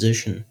that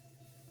position,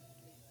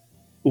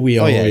 we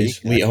Oh, yeah,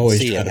 always you we can always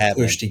see try it to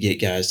happening. push to get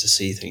guys to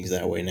see things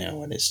that way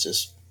now, and it's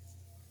just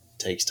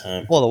takes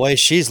time. Well, the way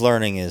she's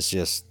learning is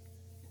just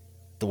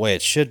the way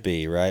it should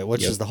be, right?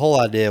 Which Yep. is the whole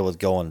idea with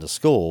going to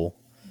school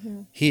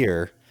Mm-hmm.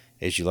 here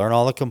is you learn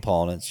all the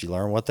components, you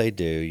learn what they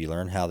do, you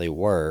learn how they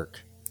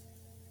work.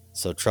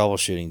 So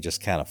troubleshooting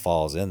just kind of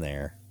falls in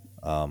there.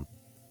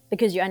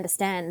 Because you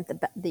understand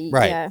the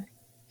Right. Yeah.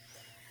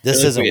 This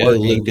I feel like isn't we owe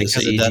working Lucas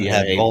because a it doesn't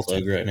have EGIA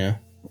voltage. plug right now.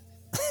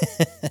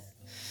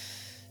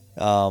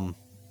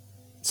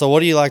 So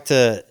what do you like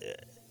to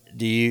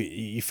do?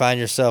 You find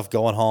yourself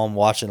going home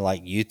watching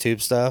like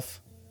YouTube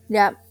stuff?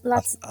 Yeah.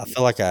 Lots. I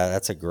feel like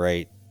that's a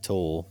great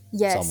tool.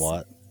 Yes.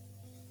 Somewhat.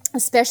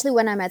 Especially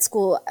when I'm at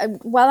school.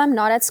 While I'm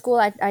not at school,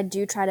 I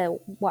do try to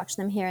watch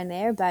them here and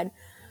there. But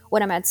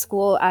when I'm at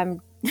school,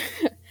 I'm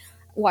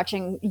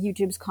watching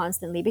YouTubes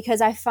constantly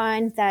because I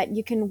find that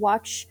you can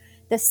watch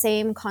the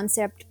same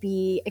concept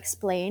be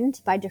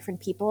explained by different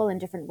people in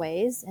different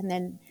ways. And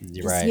then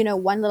just, Right.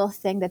 one little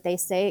thing that they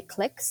say, it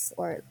clicks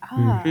or,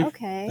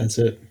 okay. That's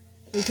it.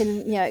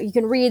 You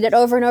can read it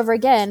over and over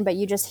again, but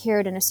you just hear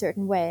it in a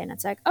certain way. And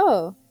it's like,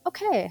 oh,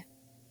 okay.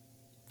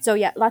 So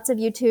yeah, lots of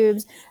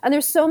YouTubes, and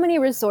there's so many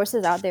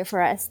resources out there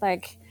for us.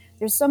 Like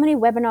there's so many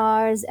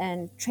webinars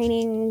and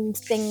training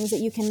things that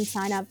you can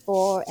sign up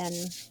for. And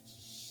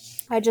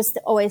I just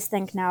always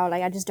think now,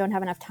 like I just don't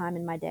have enough time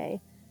in my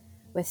day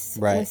with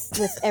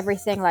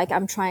everything. Like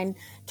I'm trying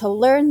to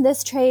learn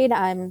this trade.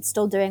 I'm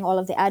still doing all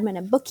of the admin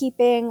and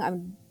bookkeeping.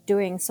 I'm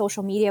doing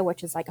social media,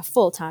 which is like a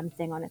full-time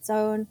thing on its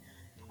own.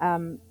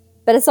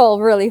 But it's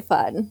all really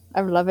fun.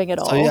 I'm loving it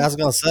all. So yeah, I was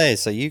gonna say,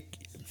 so you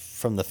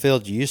from the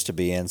field you used to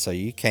be in, so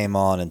you came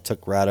on and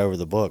took right over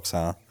the books,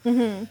 huh?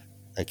 Mm-hmm.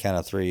 They kind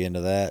of threw you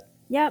into that.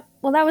 Yeah.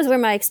 Well, that was where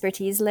my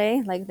expertise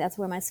lay. Like that's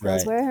where my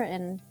skills Right. were.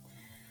 And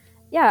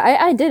yeah,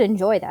 I did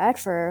enjoy that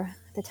for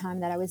the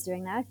time that I was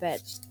doing that.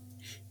 But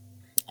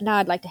now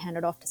I'd like to hand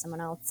it off to someone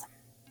else.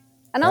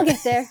 And I'll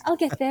get there. I'll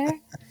get there.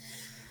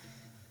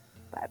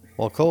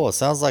 Well, cool. It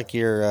sounds like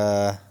you're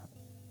on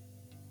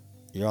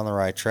the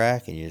right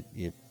track, and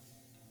you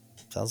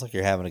sounds like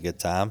you're having a good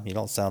time. You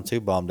don't sound too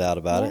bummed out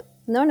about it.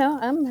 No,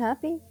 I'm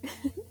happy.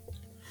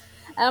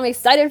 I'm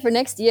excited for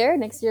next year.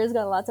 Next year's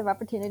got lots of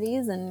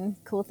opportunities and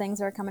cool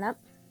things are coming up.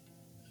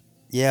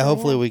 Yeah, So,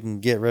 hopefully yeah. we can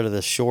get rid of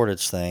this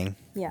shortage thing.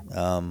 Yeah.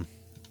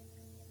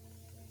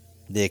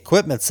 The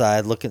equipment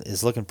side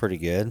is looking pretty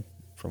good.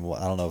 From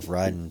what I don't know if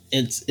riding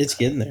It's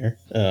getting there.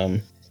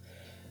 I've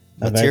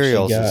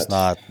materials actually is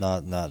got-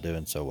 not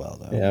doing so well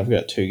though. Yeah, I've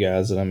got two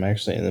guys that I'm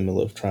actually in the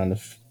middle of trying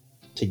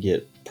to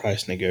get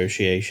price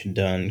negotiation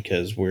done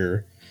because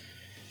we're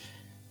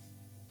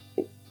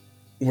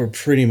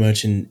pretty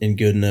much in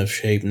good enough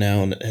shape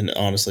now, and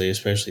honestly,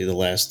 especially the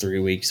last 3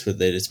 weeks with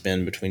it, it's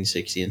been between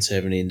 60 and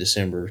 70 in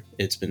December.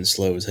 It's been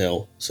slow as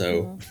hell.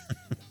 So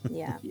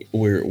Yeah.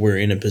 we're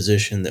in a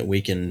position that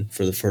we can,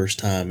 for the first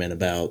time in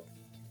about,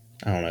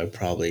 I don't know,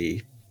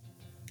 probably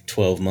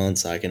 12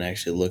 months, I can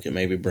actually look at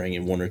maybe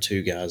bringing one or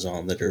two guys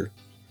on that are,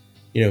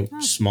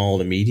 small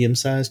to medium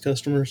sized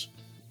customers.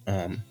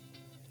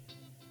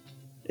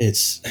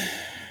 It's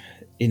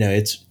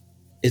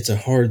a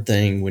hard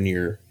thing when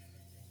your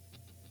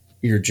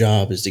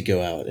job is to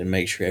go out and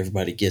make sure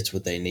everybody gets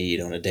what they need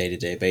on a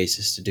day-to-day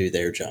basis to do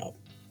their job.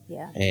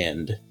 Yeah.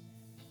 And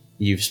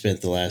you've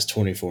spent the last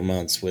 24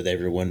 months with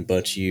everyone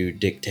but you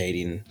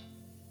dictating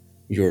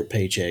your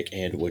paycheck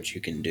and what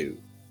you can do.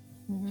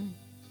 Mm-hmm.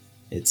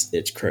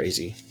 It's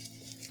crazy.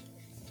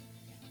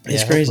 Yeah,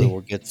 It's crazy. hopefully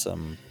we'll get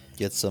some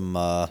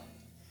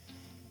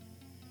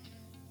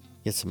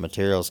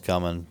materials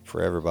coming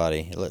for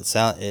everybody.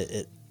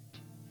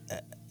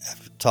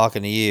 After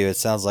talking to you, it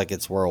sounds like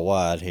it's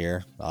worldwide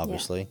here,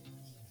 obviously.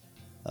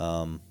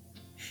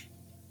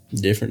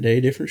 Different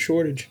day, different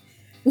shortage.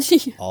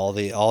 All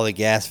the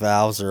gas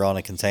valves are on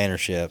a container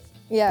ship.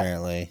 Yeah.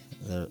 Apparently,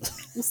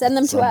 Send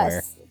them to somewhere.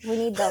 us. We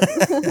need them.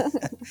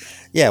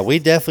 Yeah, we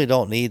definitely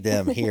don't need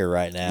them here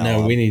right now.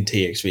 No, we need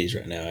TXVs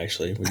right now,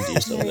 actually. We can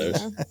use some of There you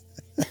those. go.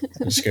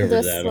 I discovered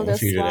Just- that we'll on a just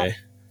few swap. today.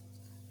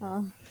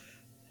 Oh.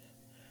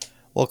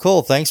 Well,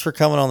 cool. Thanks for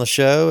coming on the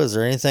show. Is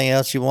there anything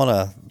else you want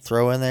to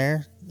throw in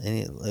there?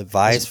 Any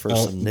advice for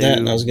some That,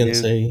 and I new, was going to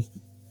say,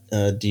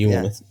 do you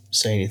Yeah. want to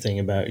say anything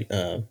about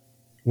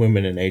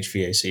women in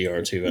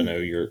HVACR too? I know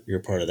you're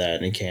part of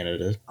that in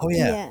Canada. Oh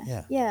yeah,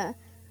 yeah, Yeah.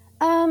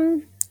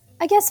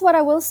 I guess what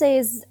I will say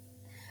is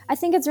I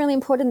think it's really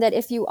important that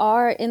if you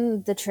are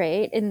in the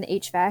trade, in the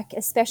HVAC,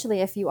 especially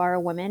if you are a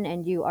woman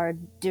and you are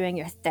doing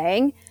your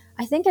thing,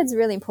 I think it's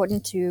really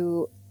important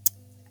to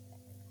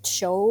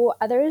show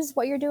others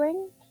what you're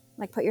doing,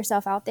 like put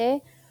yourself out there.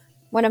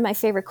 One of my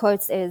favorite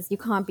quotes is "You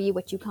can't be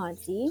what you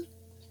can't see,"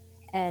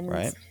 and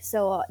Right.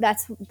 so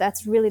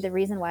that's really the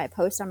reason why I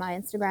post on my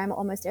Instagram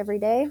almost every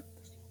day,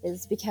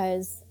 is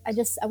because I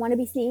want to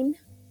be seen,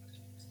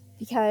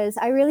 because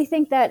I really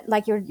think that,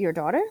 like your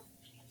daughter,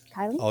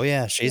 Kylie. Oh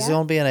yeah, she's Yeah.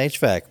 gonna be an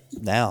HVAC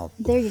now.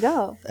 There you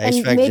go. And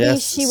HVAC maybe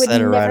Jess she would set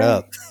her right never.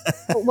 up.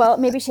 Well,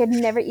 maybe she had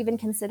never even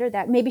considered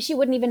that. Maybe she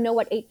wouldn't even know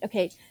what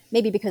okay,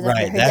 maybe because of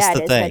Right, her that's dad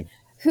the is, thing.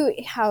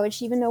 but how would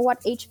she even know what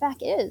HVAC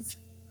is?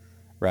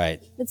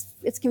 Right.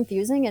 It's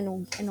confusing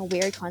and a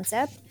weird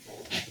concept.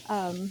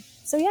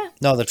 So yeah,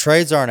 No, the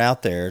trades aren't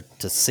out there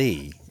to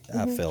see.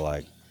 I feel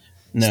like.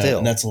 No, Still.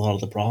 and that's a lot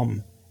of the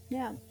problem.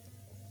 yeah.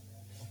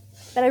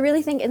 But I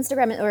really think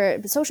Instagram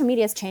or social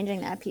media is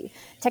changing that.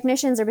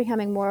 Technicians are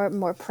becoming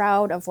more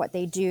proud of what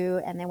they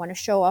do, and they want to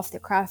show off their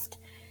craft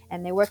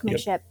and their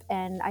workmanship.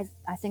 And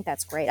I think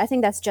that's great. I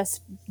think that's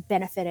just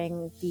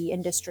benefiting the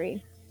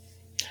industry.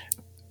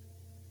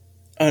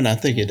 Oh, and I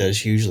think it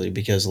does hugely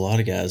because a lot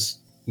of guys,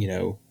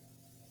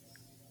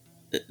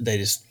 they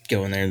just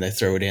go in there and they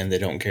throw it in. They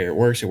don't care. It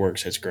works. It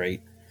works. It's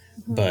great.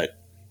 But,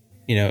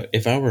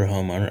 if I were a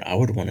homeowner, I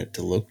would want it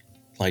to look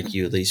like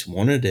you at least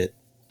wanted it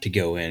to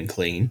go in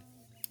clean,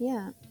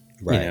 Yeah.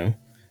 Right.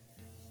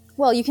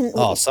 Well, you can.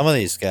 Oh, some of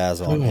these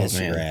guys on Oh, man.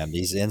 Instagram,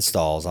 these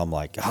installs, I'm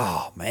like,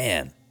 oh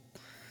man.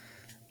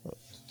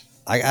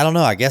 I don't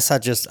know. I guess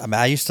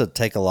I used to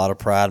take a lot of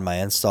pride in my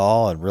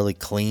install and really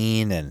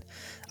clean, and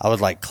I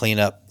would like clean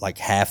up like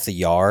half the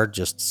yard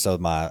just so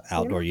my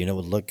outdoor unit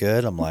would look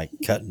good. I'm like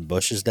cutting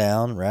bushes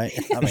down, right?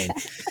 I mean,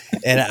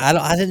 and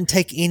I didn't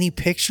take any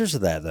pictures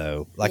of that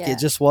though. Like Yeah. it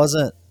just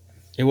wasn't.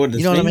 It wasn't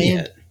You know what I thing mean?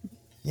 yet.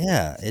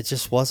 Yeah, it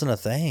just wasn't a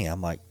thing.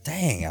 I'm like,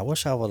 dang, I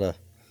wish I would have.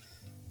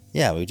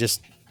 Yeah, we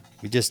just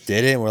did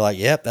it, and we're like,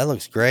 yep, that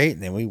looks great.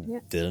 And then we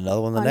did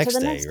another one the On to next the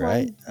day, next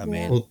right? one. I Yeah.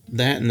 mean, Well,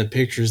 that and the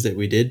pictures that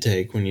we did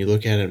take, when you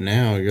look at them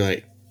now, you're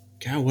like,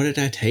 God, what did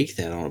I take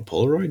that on a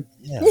Polaroid?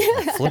 yeah,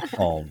 a flip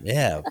phone,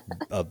 yeah,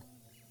 a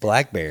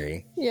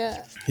BlackBerry.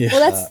 Yeah. Yeah.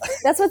 Well,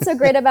 that's what's so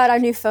great about our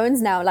new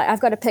phones now. Like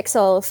I've got a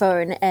Pixel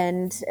phone,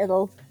 and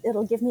it'll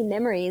give me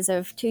memories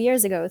of 2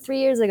 years ago, 3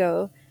 years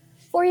ago,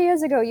 4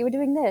 years ago. You were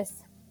doing this.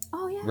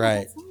 Oh yeah,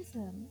 Right. that's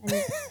awesome.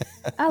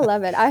 And I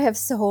love it. I have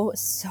so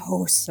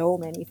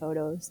many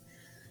photos.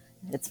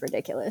 It's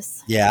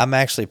ridiculous. Yeah, I'm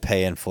actually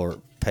paying for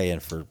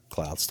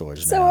cloud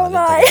storage So now. am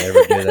I didn't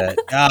think I'd ever do that.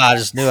 I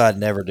just knew I'd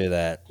never do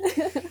that.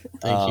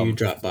 Thank you,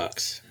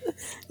 Dropbox.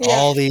 Yeah.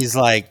 All these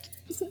like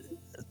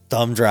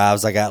thumb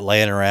drives I got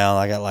laying around,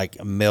 I got like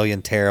 1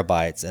 million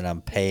terabytes, and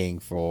I'm paying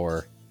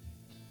for.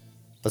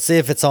 But see,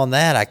 if it's on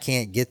that, I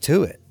can't get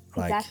to it.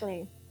 Like,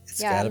 Exactly.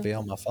 It's Yeah. got to be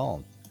on my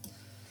phone.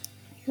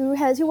 Who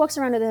walks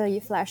around with a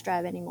flash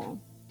drive anymore?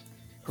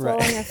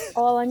 It's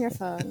all on your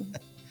phone.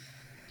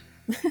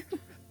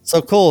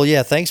 So cool.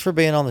 Yeah. Thanks for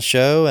being on the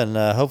show. And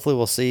hopefully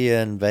we'll see you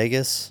in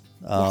Vegas.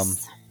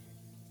 Yes.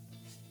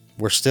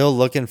 We're still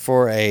looking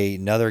for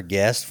another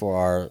guest for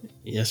our.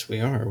 Yes,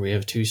 we are. We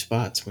have 2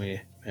 spots. We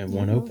have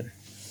one open.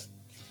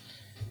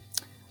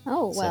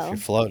 Oh So if well. you're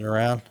floating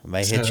around, I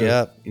may hit So, you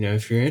up.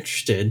 If you're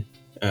interested,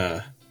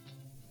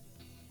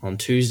 on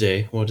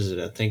Tuesday, what is it?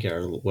 I think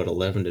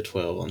 11 to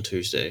 12 on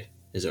Tuesday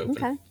is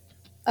open.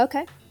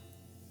 Okay.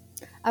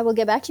 I will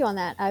get back to you on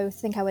that. I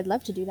think I would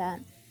love to do that.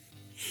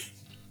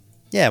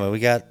 Yeah. But we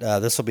got,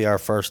 this will be our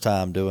first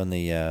time doing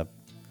the,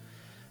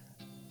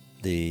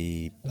 I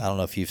don't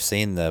know if you've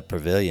seen the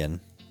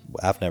pavilion.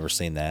 I've never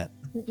seen that.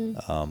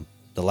 The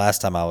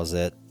last time I was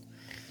at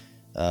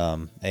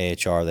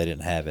AHR, they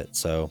didn't have it.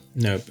 So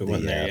Nope, it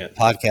wasn't there the yet.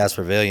 podcast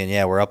pavilion,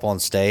 yeah, we're up on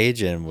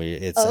stage and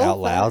it's Oh, out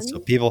loud, fun. so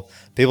people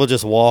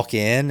just walk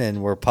in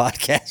and we're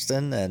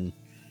podcasting and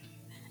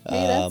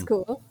Hey, that's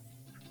cool.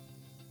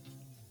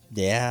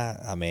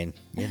 yeah, I mean,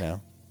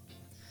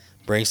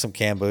 bring some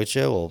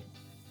kombucha, we'll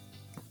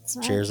That's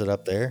right. cheers it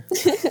up there.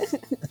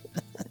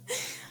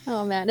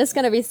 Oh man, it's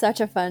gonna be such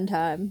a fun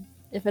time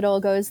if it all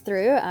goes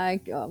through.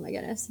 Oh my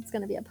goodness, it's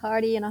gonna be a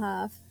party and a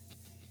half.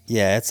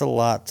 Yeah, it's a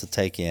lot to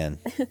take in.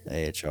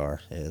 AHR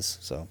is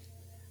so.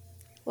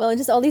 Well, and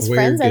just all these Wear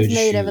friends I've good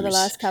made over the shoes.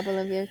 last couple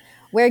of years.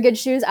 Wear good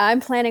shoes. I'm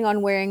planning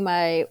on wearing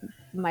my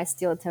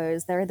steel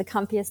toes. They're the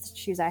comfiest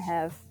shoes I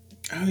have.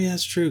 Oh yeah,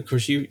 that's true. Of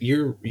course, you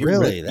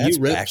Really? That's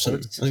you rep some. I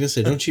backwards. was gonna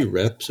say, don't you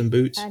rep some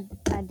boots?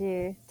 I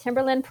do.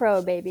 Timberland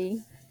Pro,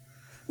 baby.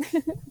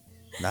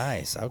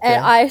 Nice. Okay.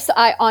 And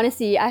I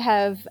honestly, I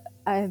have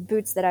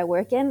boots that I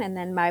work in, and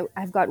then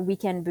I've got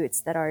weekend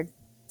boots that are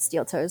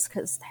steel toes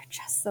because they're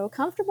just so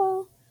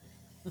comfortable.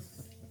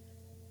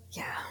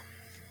 Yeah.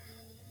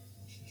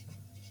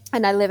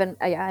 And I live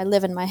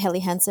in my Helly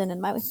Hansen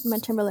and my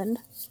Timberland.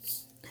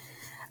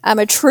 I'm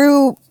a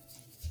true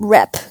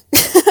rep.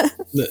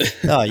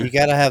 No, you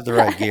got to have the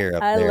right gear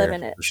up I there live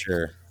in it. for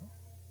sure.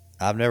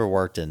 I've never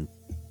worked in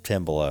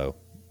 10 below,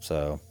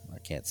 so I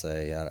can't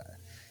say.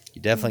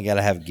 You definitely got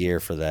to have gear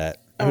for that.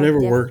 I've Oh,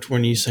 never yeah. worked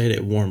when you said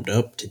it warmed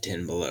up to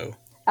 10 below.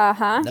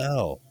 Uh-huh.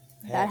 No,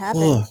 That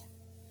happened. Oh,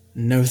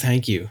 no,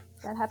 thank you.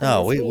 That happened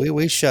no, this we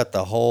week. shut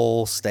the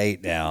whole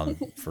state down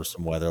for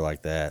some weather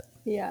like that.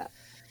 Yeah.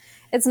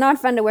 It's not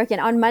fun to work in.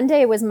 On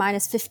Monday, it was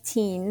minus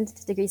 15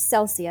 degrees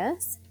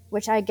Celsius,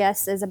 which I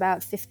guess is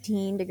about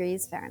 15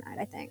 degrees Fahrenheit,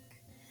 I think.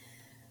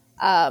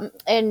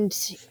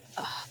 And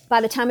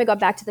by the time we got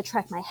back to the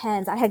truck, my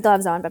hands, I had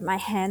gloves on, but my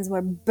hands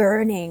were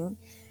burning,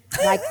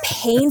 like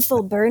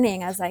painful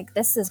burning. I was like,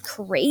 this is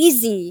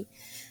crazy.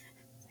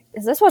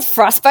 Is this what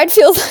frostbite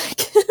feels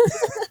like?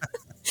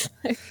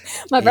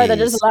 My brother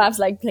just Jeez. laughs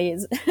like,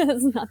 please,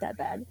 it's not that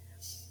bad.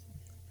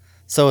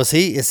 So is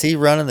he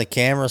running the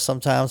camera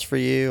sometimes for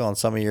you on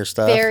some of your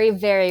stuff? Very,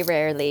 very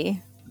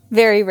rarely.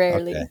 Very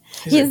rarely. Okay.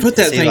 He's like, put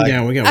that Is he thing like-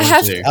 down. We got I work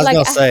have to do. I was Like,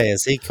 gonna say,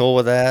 is he cool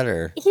with that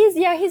or?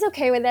 He's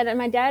okay with it, and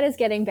my dad is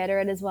getting better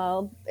at it as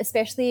well.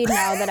 Especially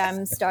now that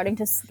I'm starting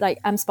to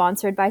I'm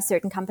sponsored by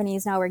certain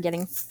companies now. We're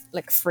getting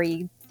like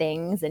free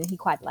things, and he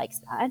quite likes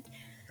that.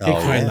 He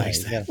quite yeah, likes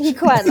you that. gotta- He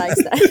quite likes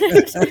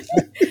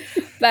that.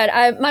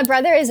 But my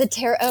brother is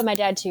my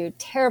dad too,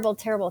 terrible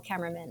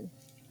cameraman.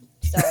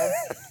 So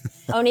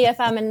only if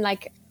I'm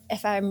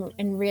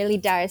in really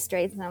dire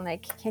straits, and I'm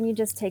like, can you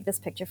just take this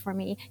picture for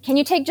me? Can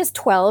you take just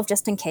 12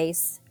 just in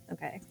case?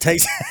 Okay.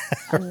 Takes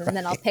And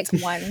then I'll pick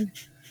one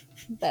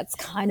that's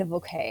kind of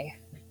okay.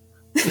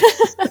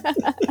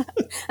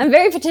 I'm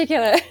very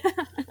particular.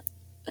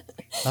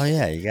 Oh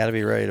yeah, you got to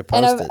be ready to and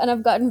post it.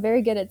 I've gotten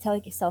very good at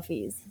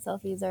selfies.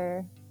 Selfies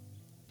are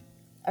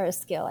a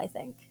skill, I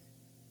think.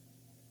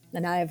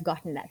 And I have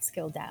gotten that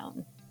skill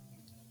down.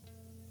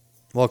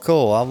 Well,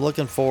 cool. I'm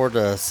looking forward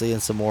to seeing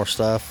some more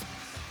stuff.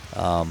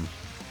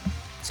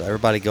 So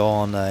everybody go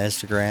on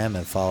Instagram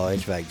and follow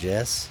HVAC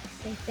Jess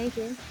Thank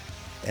you.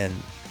 and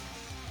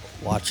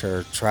watch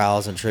her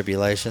trials and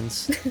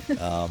tribulations.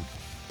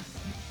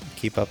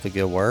 Keep up the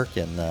good work,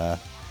 and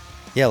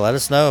yeah, let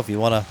us know if you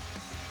want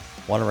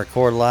to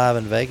record live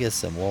in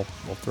Vegas, and we'll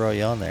throw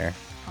you on there.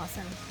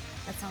 Awesome.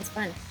 That sounds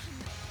fun.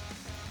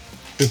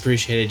 We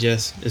appreciate it,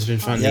 Jess. It's been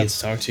fun to Yep. get to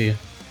talk to you.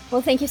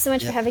 Well, thank you so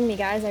much Yep. for having me,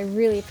 guys. I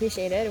really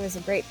appreciate it. It was a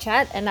great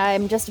chat, and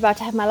I'm just about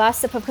to have my last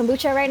sip of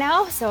kombucha right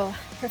now, so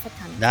perfect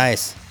timing.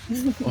 Nice.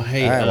 Well,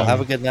 hey, All right. Well, have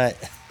a good night.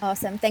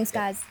 Awesome. Thanks,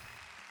 guys.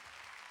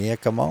 Yeah,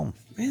 come on.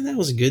 man, that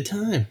was a good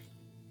time.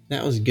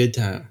 That was a good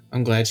time.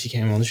 I'm glad she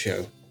came on the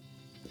show.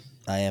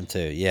 I am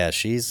too. Yeah,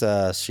 she's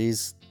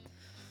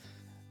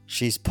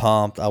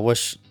pumped. I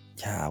wish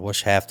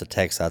half the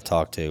techs I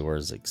talked to were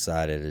as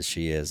excited as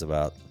she is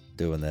about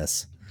doing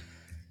this.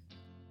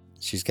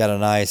 She's got a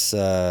nice,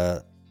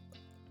 and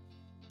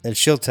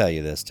she'll tell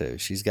you this too.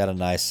 She's got a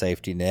nice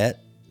safety net.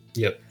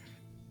 Yep.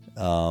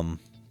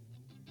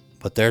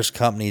 But there's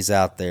companies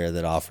out there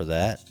that offer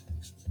that,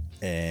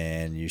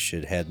 and you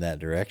should head in that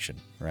direction,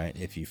 right?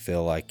 If you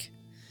feel like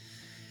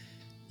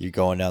you're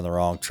going down the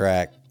wrong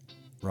track,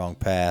 wrong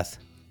path.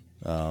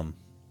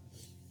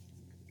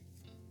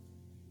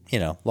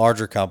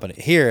 Larger company.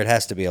 Here, it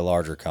has to be a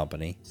larger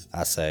company,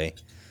 I say.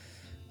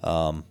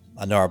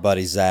 I know our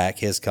buddy Zach,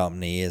 his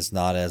company is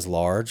not as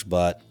large,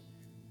 but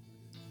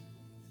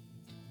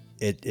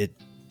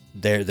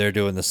they're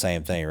doing the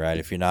same thing, right?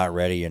 If you're not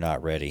ready, you're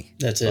not ready.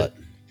 That's But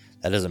it.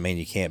 that doesn't mean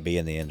you can't be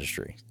in the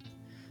industry.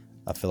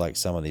 I feel like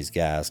some of these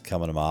guys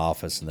come into my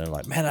office and they're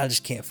like, man, I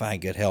just can't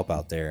find good help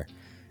out there.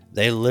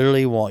 They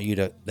literally want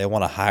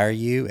to hire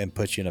you and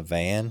put you in a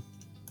van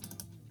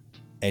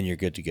and you're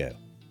good to go.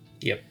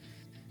 Yep.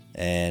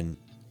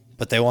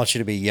 But they want you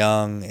to be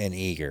young and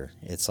eager.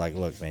 It's like,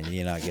 look, man,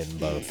 you're not getting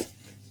both.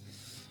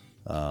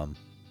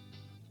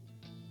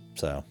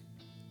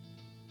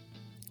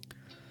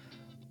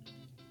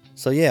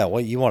 So yeah,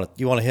 what you want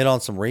to hit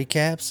on some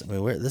recaps? I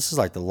mean, this is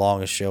like the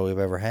longest show we've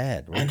ever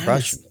had. I We're know.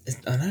 crushing.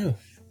 I know.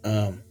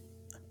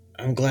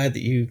 I'm glad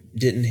that you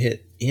didn't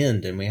hit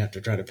end and we have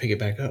to try to pick it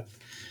back up.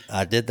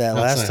 I did that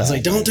I last was time.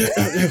 like, don't do it.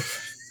 No.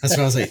 That's what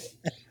I was like.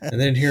 And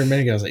then here a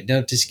minute ago, I was like,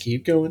 no, just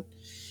keep going.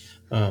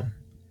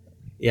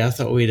 Yeah, I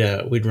thought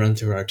we'd run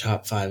through our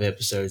top 5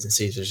 episodes and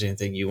see if there's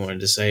anything you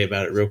wanted to say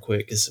about it real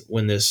quick. Because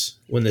when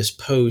this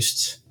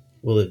posts,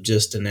 we'll have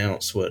just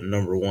announced what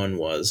number 1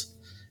 was,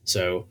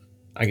 so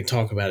I can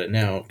talk about it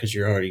now because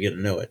you're already going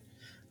to know it.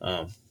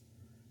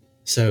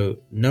 So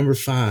number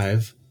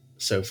 5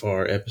 so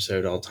far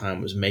episode all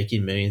time was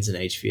Making Millions in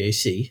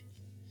HVAC.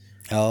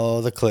 Oh,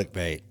 the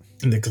clickbait.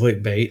 The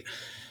clickbait.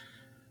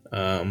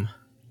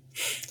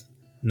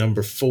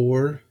 Number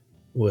 4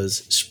 was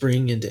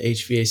Spring into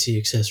HVAC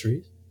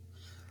accessories.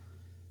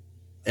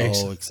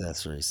 Oh,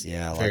 accessories.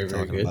 Yeah, I Very, like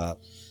very talking good. about.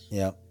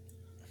 Yep.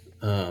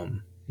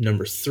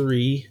 Number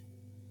 3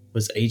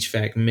 was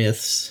HVAC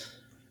myths.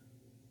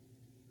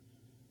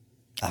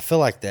 I feel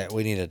like that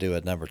we need to do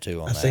a number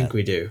 2 on I that. think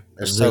we do.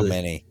 There's Really- so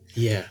many.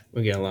 Yeah,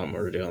 we got a lot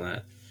more to do on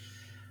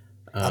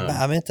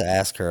I meant to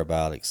ask her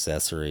about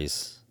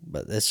accessories,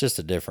 but it's just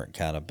a different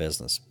kind of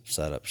business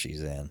setup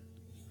she's in.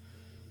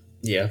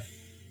 Yeah.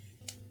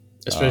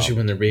 Especially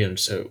when being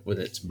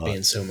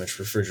but- so much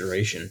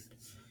refrigeration.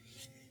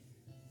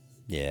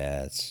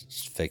 Yeah, it's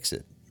just fix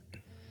it.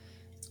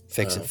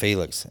 Fix it,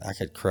 Felix. I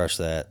could crush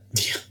that.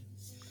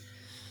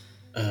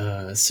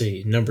 Let's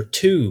see. Number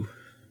 2.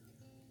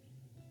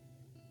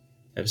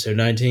 Episode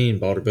 19,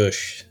 Balder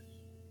Bush.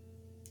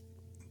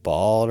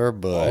 Balder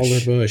Bush.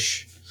 Balder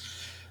Bush.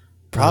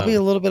 Probably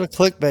a little bit of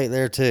clickbait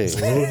there, too. A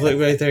little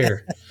clickbait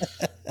there.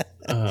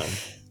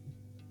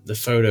 The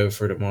photo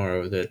for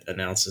tomorrow that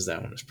announces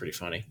that one is pretty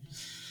funny.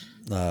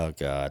 Oh,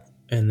 God.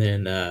 And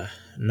then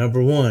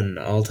number 1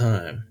 all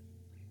time,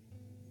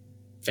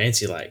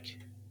 Fancy Like.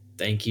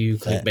 Thank you,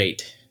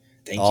 clickbait.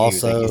 Thank you.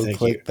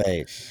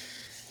 Clickbait.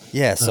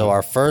 Yeah, so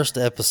our first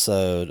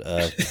episode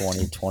of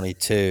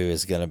 2022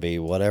 is going to be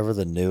whatever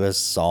the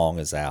newest song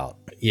is out.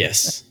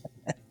 Yes.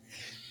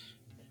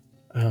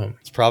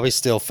 It's probably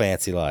still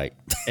Fancy Like.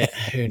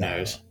 Who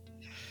knows?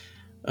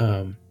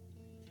 But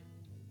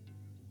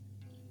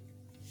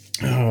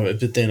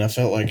then I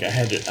felt like I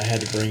had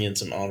to bring in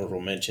some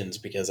honorable mentions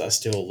because I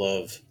still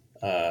love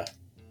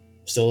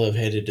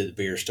Headed to the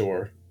Beer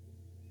Store.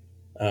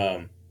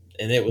 And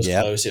it was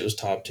close. It was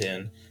top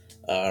 10.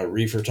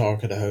 Reefer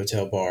Talk at the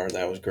Hotel Bar.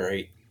 That was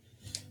great.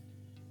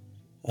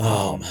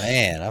 Oh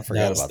man, I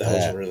forgot about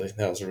that.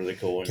 That was a really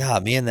cool one.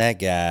 God, me and that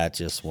guy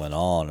just went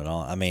on and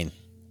on. I mean,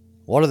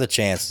 what are the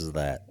chances of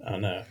that? I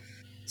know.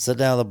 Sit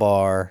down at the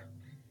bar,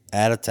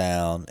 out of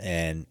town,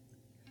 and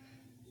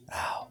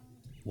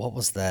what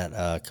was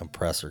that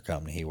compressor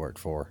company he worked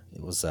for?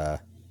 It was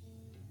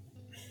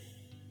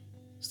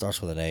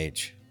starts with an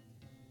H.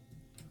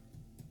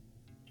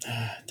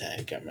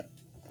 Dadgummit.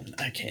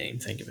 I can't even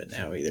think of it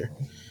now either.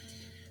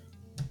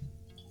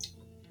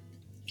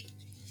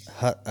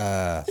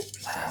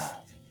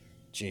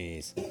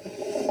 Jeez.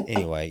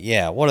 Anyway,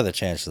 yeah, what are the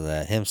chances of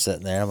that? Him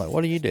sitting there, I'm like,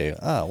 what do you do?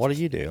 Oh, what do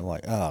you do? I'm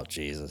like, oh,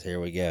 Jesus, here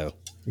we go.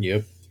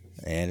 Yep.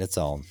 And it's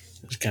on.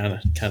 It's kind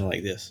of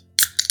like this.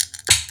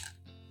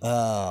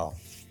 Oh.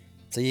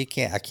 So I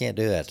can't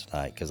do that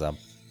tonight because I'm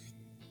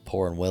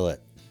pouring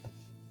Willet.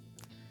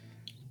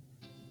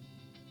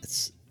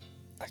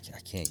 I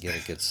can't get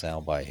a good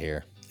soundbite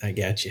here. I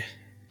got you.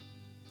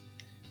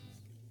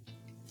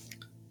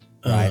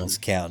 Ryan's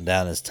counting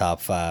down his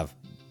top 5.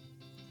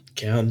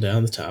 Counting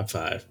down the top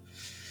 5.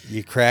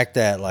 You cracked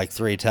that like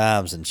 3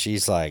 times, and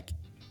she's like,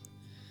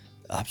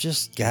 "I've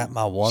just got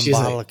my one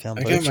bottle of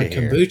kombucha. I got my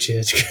kombucha.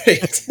 It's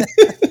great."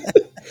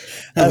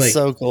 That's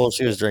so cool.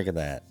 She was drinking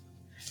that.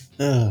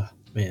 Oh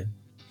man!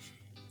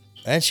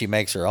 And she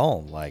makes her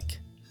own. Like,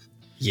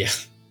 yeah.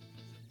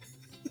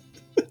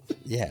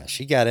 Yeah,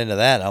 she got into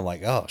that. And I'm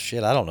like, oh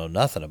shit, I don't know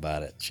nothing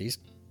about it. She's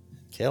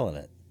killing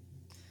it.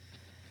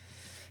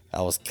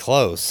 I was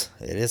close.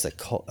 It is they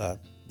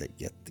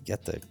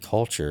get the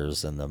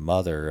cultures and the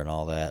mother and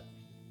all that.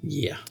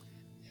 Yeah.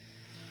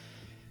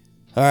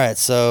 All right,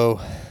 so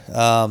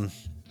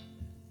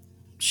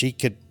she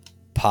could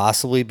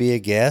possibly be a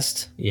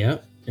guest. Yeah.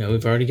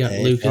 We've already got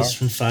Lucas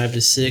from 5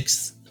 to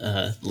 6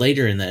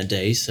 later in that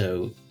day.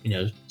 So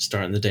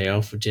starting the day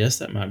off with Jess,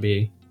 that might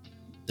be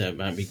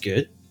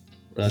good.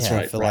 That's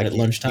right. Right at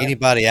lunchtime.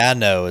 Anybody I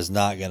know is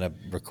not going to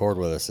record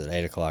with us at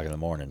 8:00 in the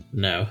morning.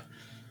 No,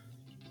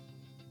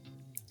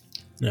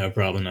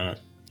 probably not.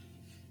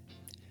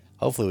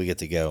 Hopefully we get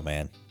to go,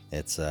 man.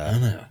 It's I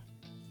know.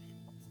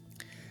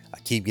 I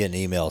keep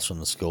getting emails from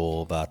the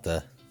school about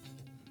the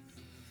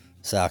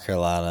South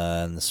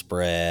Carolina and the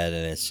spread,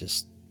 and it's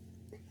just.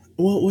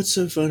 Well, what's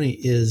so funny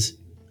is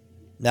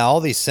now all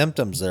these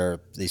symptoms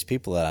these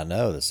people that I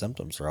know, the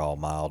symptoms are all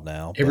mild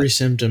now. Every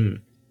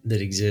symptom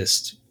that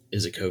exists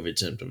is a COVID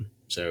symptom.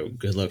 So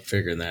good luck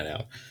figuring that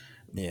out.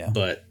 Yeah.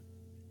 But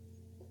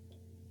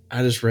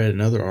I just read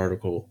another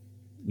article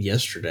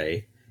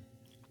yesterday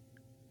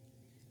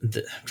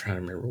that I'm trying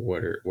to remember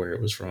where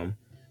it was from,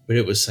 but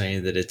it was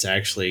saying that it's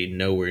actually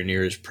nowhere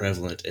near as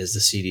prevalent as the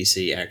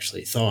CDC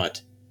actually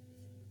thought.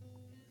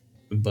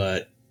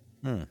 But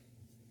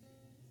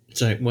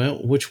it's like,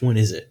 well, which one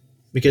is it?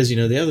 Because,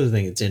 the other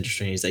thing that's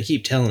interesting is they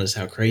keep telling us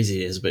how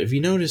crazy it is, but if you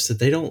notice that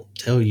they don't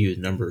tell you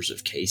numbers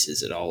of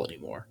cases at all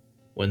anymore.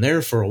 When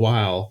there for a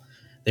while,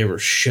 they were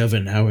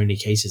shoving how many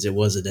cases it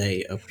was a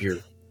day up your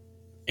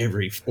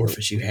every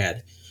orifice you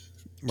had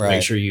to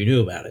make sure you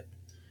knew about it.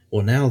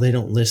 Well, now they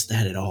don't list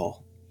that at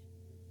all.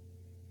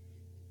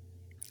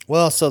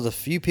 Well, so the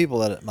few people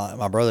that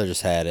my brother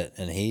just had it,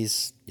 and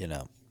he's in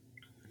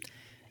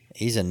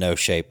no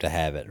shape to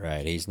have it,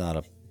 right? He's not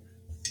a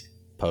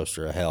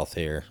poster of health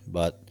here,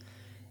 but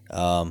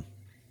of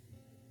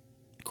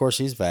course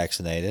he's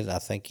vaccinated. I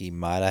think he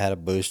might have had a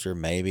booster,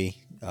 maybe,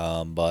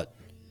 but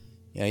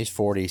he's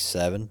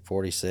 47,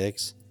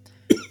 46.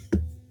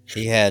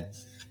 He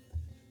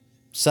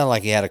sounded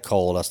like he had a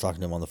cold. I was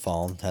talking to him on the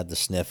phone, had the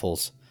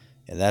sniffles,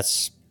 and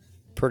that's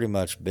pretty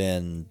much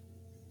been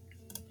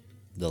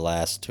the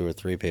last 2 or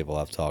 3 people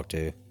I've talked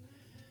to.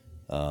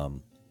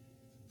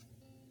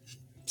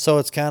 So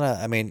it's kind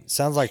of,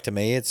 sounds like to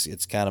me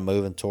it's kind of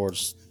moving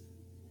towards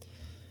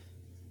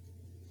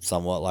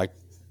somewhat like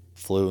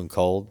flu and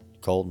cold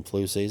and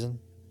flu season.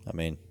 I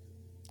mean,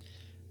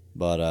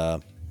 but I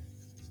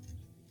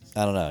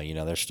don't know. You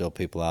know, there's still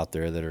people out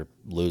there that are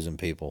losing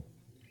people.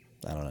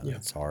 I don't know. Yeah.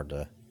 It's hard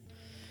to.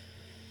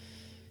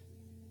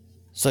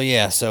 So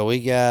yeah, so we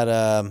got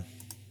our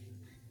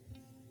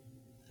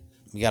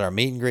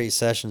meet and greet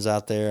sessions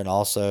out there, and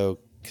also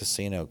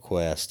Casino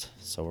Quest.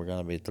 So we're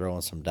gonna be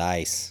throwing some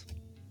dice.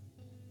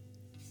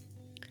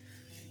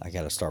 I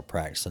got to start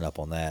practicing up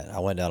on that. I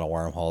went down a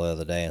wormhole the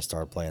other day and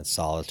started playing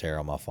solitaire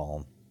on my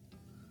phone.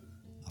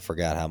 I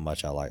forgot how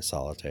much I like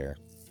solitaire.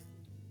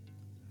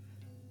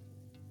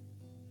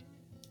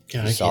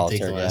 God, I can't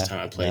think the last time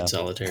I played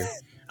solitaire.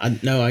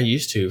 I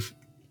used to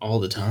all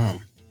the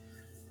time.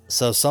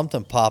 So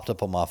something popped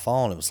up on my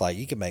phone. It was like,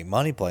 you can make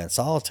money playing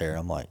solitaire.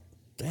 I'm like,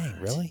 dang,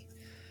 really?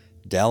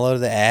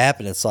 Downloaded the app,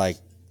 and it's like,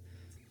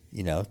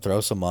 you know,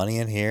 throw some money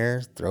in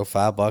here, throw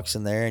 $5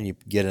 in there, and you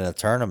get in a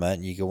tournament,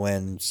 and you can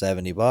win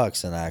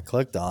 $70. And I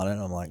clicked on it,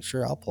 and I'm like,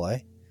 sure, I'll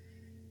play.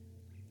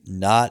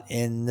 Not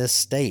in this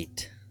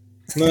state.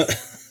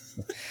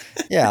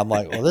 Yeah, I'm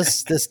like, well,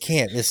 this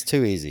can't. It's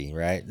too easy,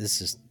 right?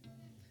 This is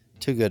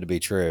too good to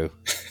be true.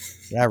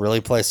 Can I really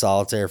play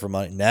solitaire for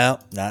money? No,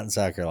 not in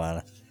South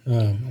Carolina.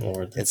 Oh,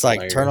 Lord. It's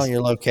like, turn on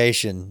your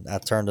location. I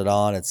turned it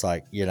on. It's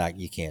like, you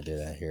can't do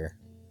that here.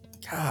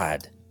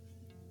 God.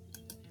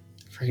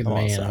 Freaking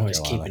man, always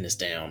keeping us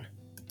down.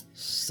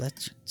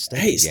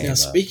 Hey, now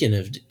speaking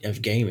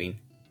of gaming,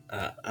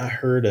 I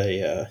heard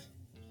a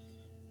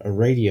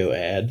radio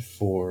ad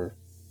for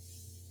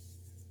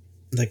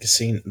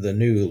the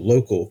new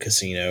local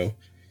casino,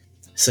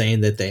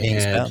 saying that they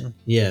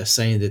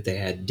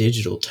had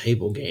digital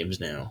table games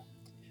now.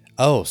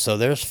 Oh, so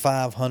there's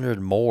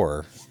 500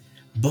 more.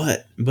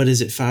 But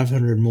is it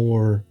 500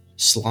 more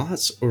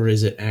slots, or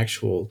is it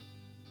actual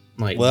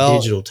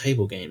digital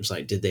table games?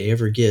 Like, did they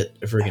ever get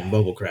a freaking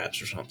bubble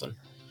craps or something?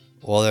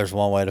 Well, there's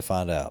one way to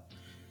find out.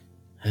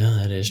 Well,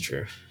 that is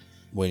true.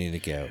 We need to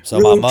go. So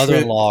my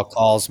mother-in-law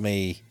calls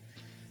me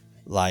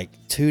like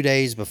 2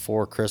 days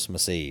before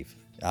Christmas Eve.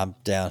 I'm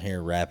down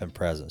here wrapping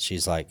presents.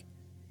 She's like,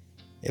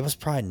 it was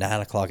probably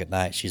 9:00 at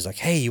night. She's like,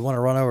 hey, you want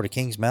to run over to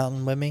Kings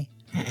Mountain with me?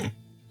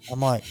 I'm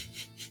like,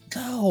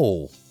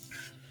 no.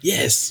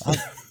 Yes.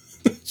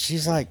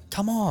 She's like,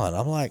 come on.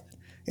 I'm like,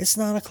 it's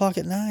 9:00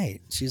 at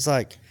night. She's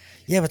like,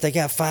 yeah, but they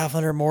got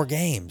 500 more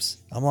games.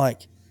 I'm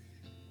like,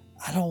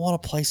 I don't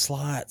want to play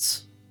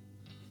slots.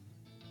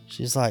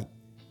 She's like,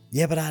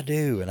 yeah, but I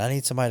do, and I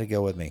need somebody to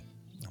go with me.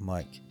 I'm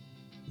like,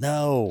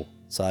 no.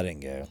 So I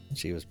didn't go.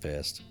 She was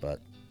pissed,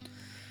 but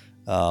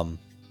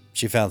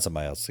she found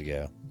somebody else to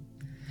go.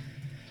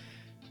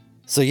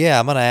 So yeah,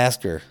 I'm going to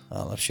ask her. I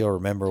don't know if she'll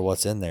remember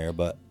what's in there,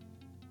 but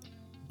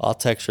I'll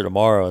text her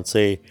tomorrow and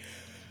see.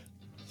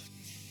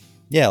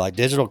 Yeah, like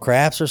digital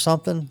craps or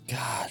something.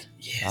 God,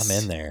 yes.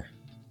 I'm in there.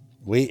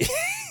 We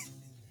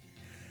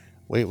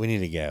need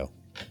to go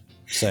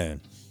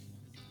soon.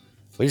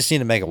 We just need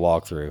to make a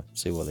walkthrough,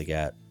 see what they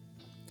got.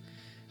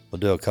 We'll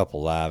do a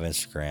couple live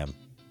Instagram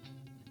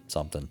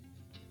something.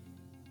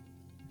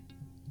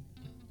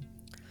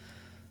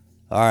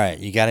 All right,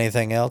 you got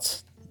anything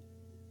else?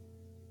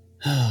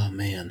 Oh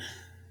man,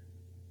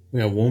 we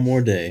got one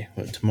more day,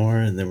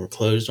 tomorrow, and then we're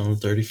closed on the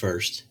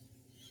 31st.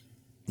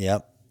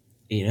 Yep.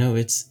 You know,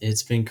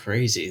 it's been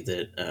crazy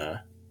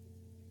that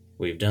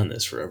we've done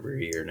this for over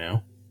a year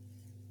now.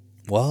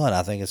 Well, and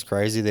I think it's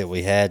crazy that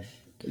we had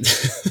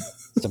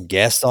some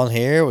guests on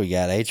here. We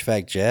got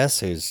HVAC Jess,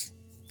 who's,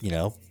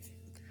 got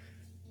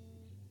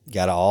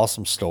an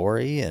awesome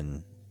story,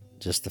 and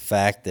just the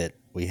fact that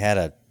we had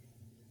a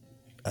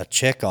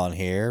chick on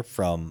here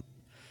from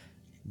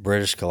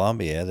British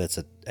Columbia that's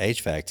a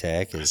HVAC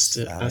tech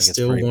is I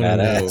still want to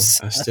know.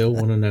 I still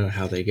want to know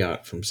how they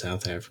got from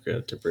South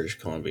Africa to British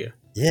Columbia.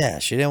 Yeah,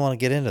 she didn't want to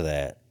get into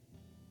that.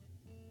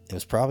 It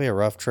was probably a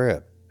rough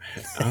trip.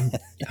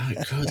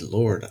 Good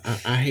Lord.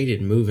 I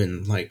hated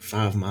moving like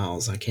 5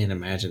 miles. I can't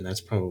imagine.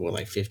 That's probably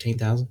like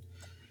 15,000.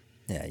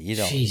 Yeah, you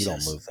don't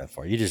move that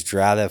far. You just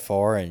drive that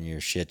far and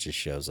your shit just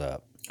shows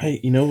up.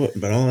 Hey, you know what?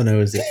 But all I know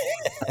is that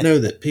I know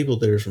that people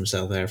that are from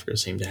South Africa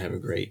seem to have a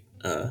great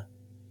have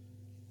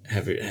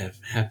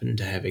happened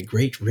to have a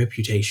great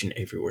reputation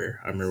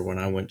everywhere. I remember when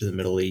I went to the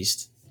Middle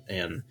East,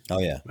 and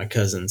my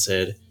cousin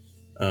said,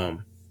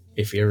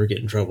 if you ever get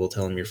in trouble,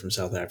 tell them you're from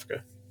South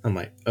Africa. I'm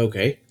like,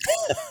 okay.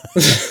 I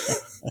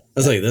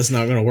was like, that's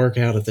not going to work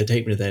out if they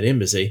take me to that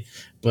embassy,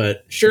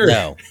 but sure.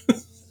 No.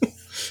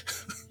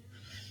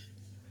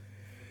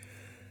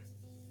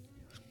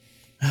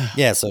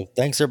 Yeah, so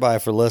thanks everybody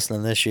for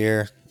listening this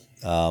year.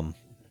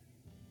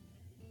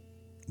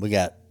 We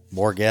got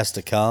more guests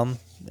to come,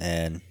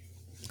 and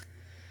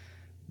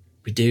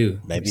we do.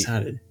 Maybe I'm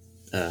excited.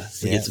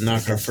 We get to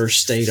knock our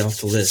first state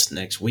off the list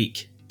next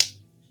week.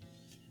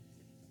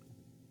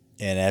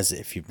 And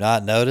if you've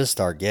not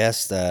noticed, our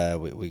guests,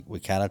 we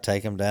kind of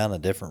take them down a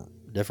different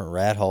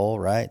rat hole,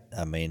 right?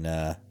 I mean,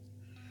 a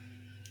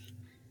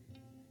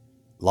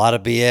lot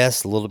of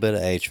BS, a little bit of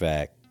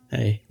HVAC.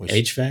 Hey,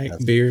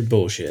 HVAC, beer,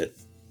 bullshit.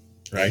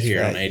 Right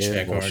here on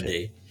HVAC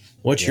R&D.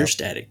 What's your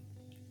static?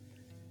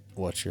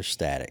 What's your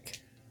static?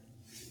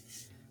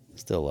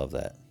 Still love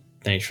that.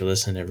 Thanks for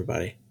listening,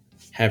 everybody.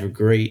 Have a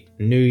great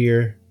new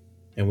year,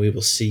 and we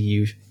will see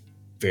you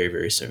very,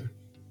 very soon.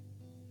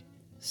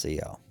 See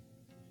y'all.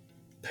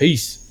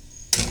 Peace.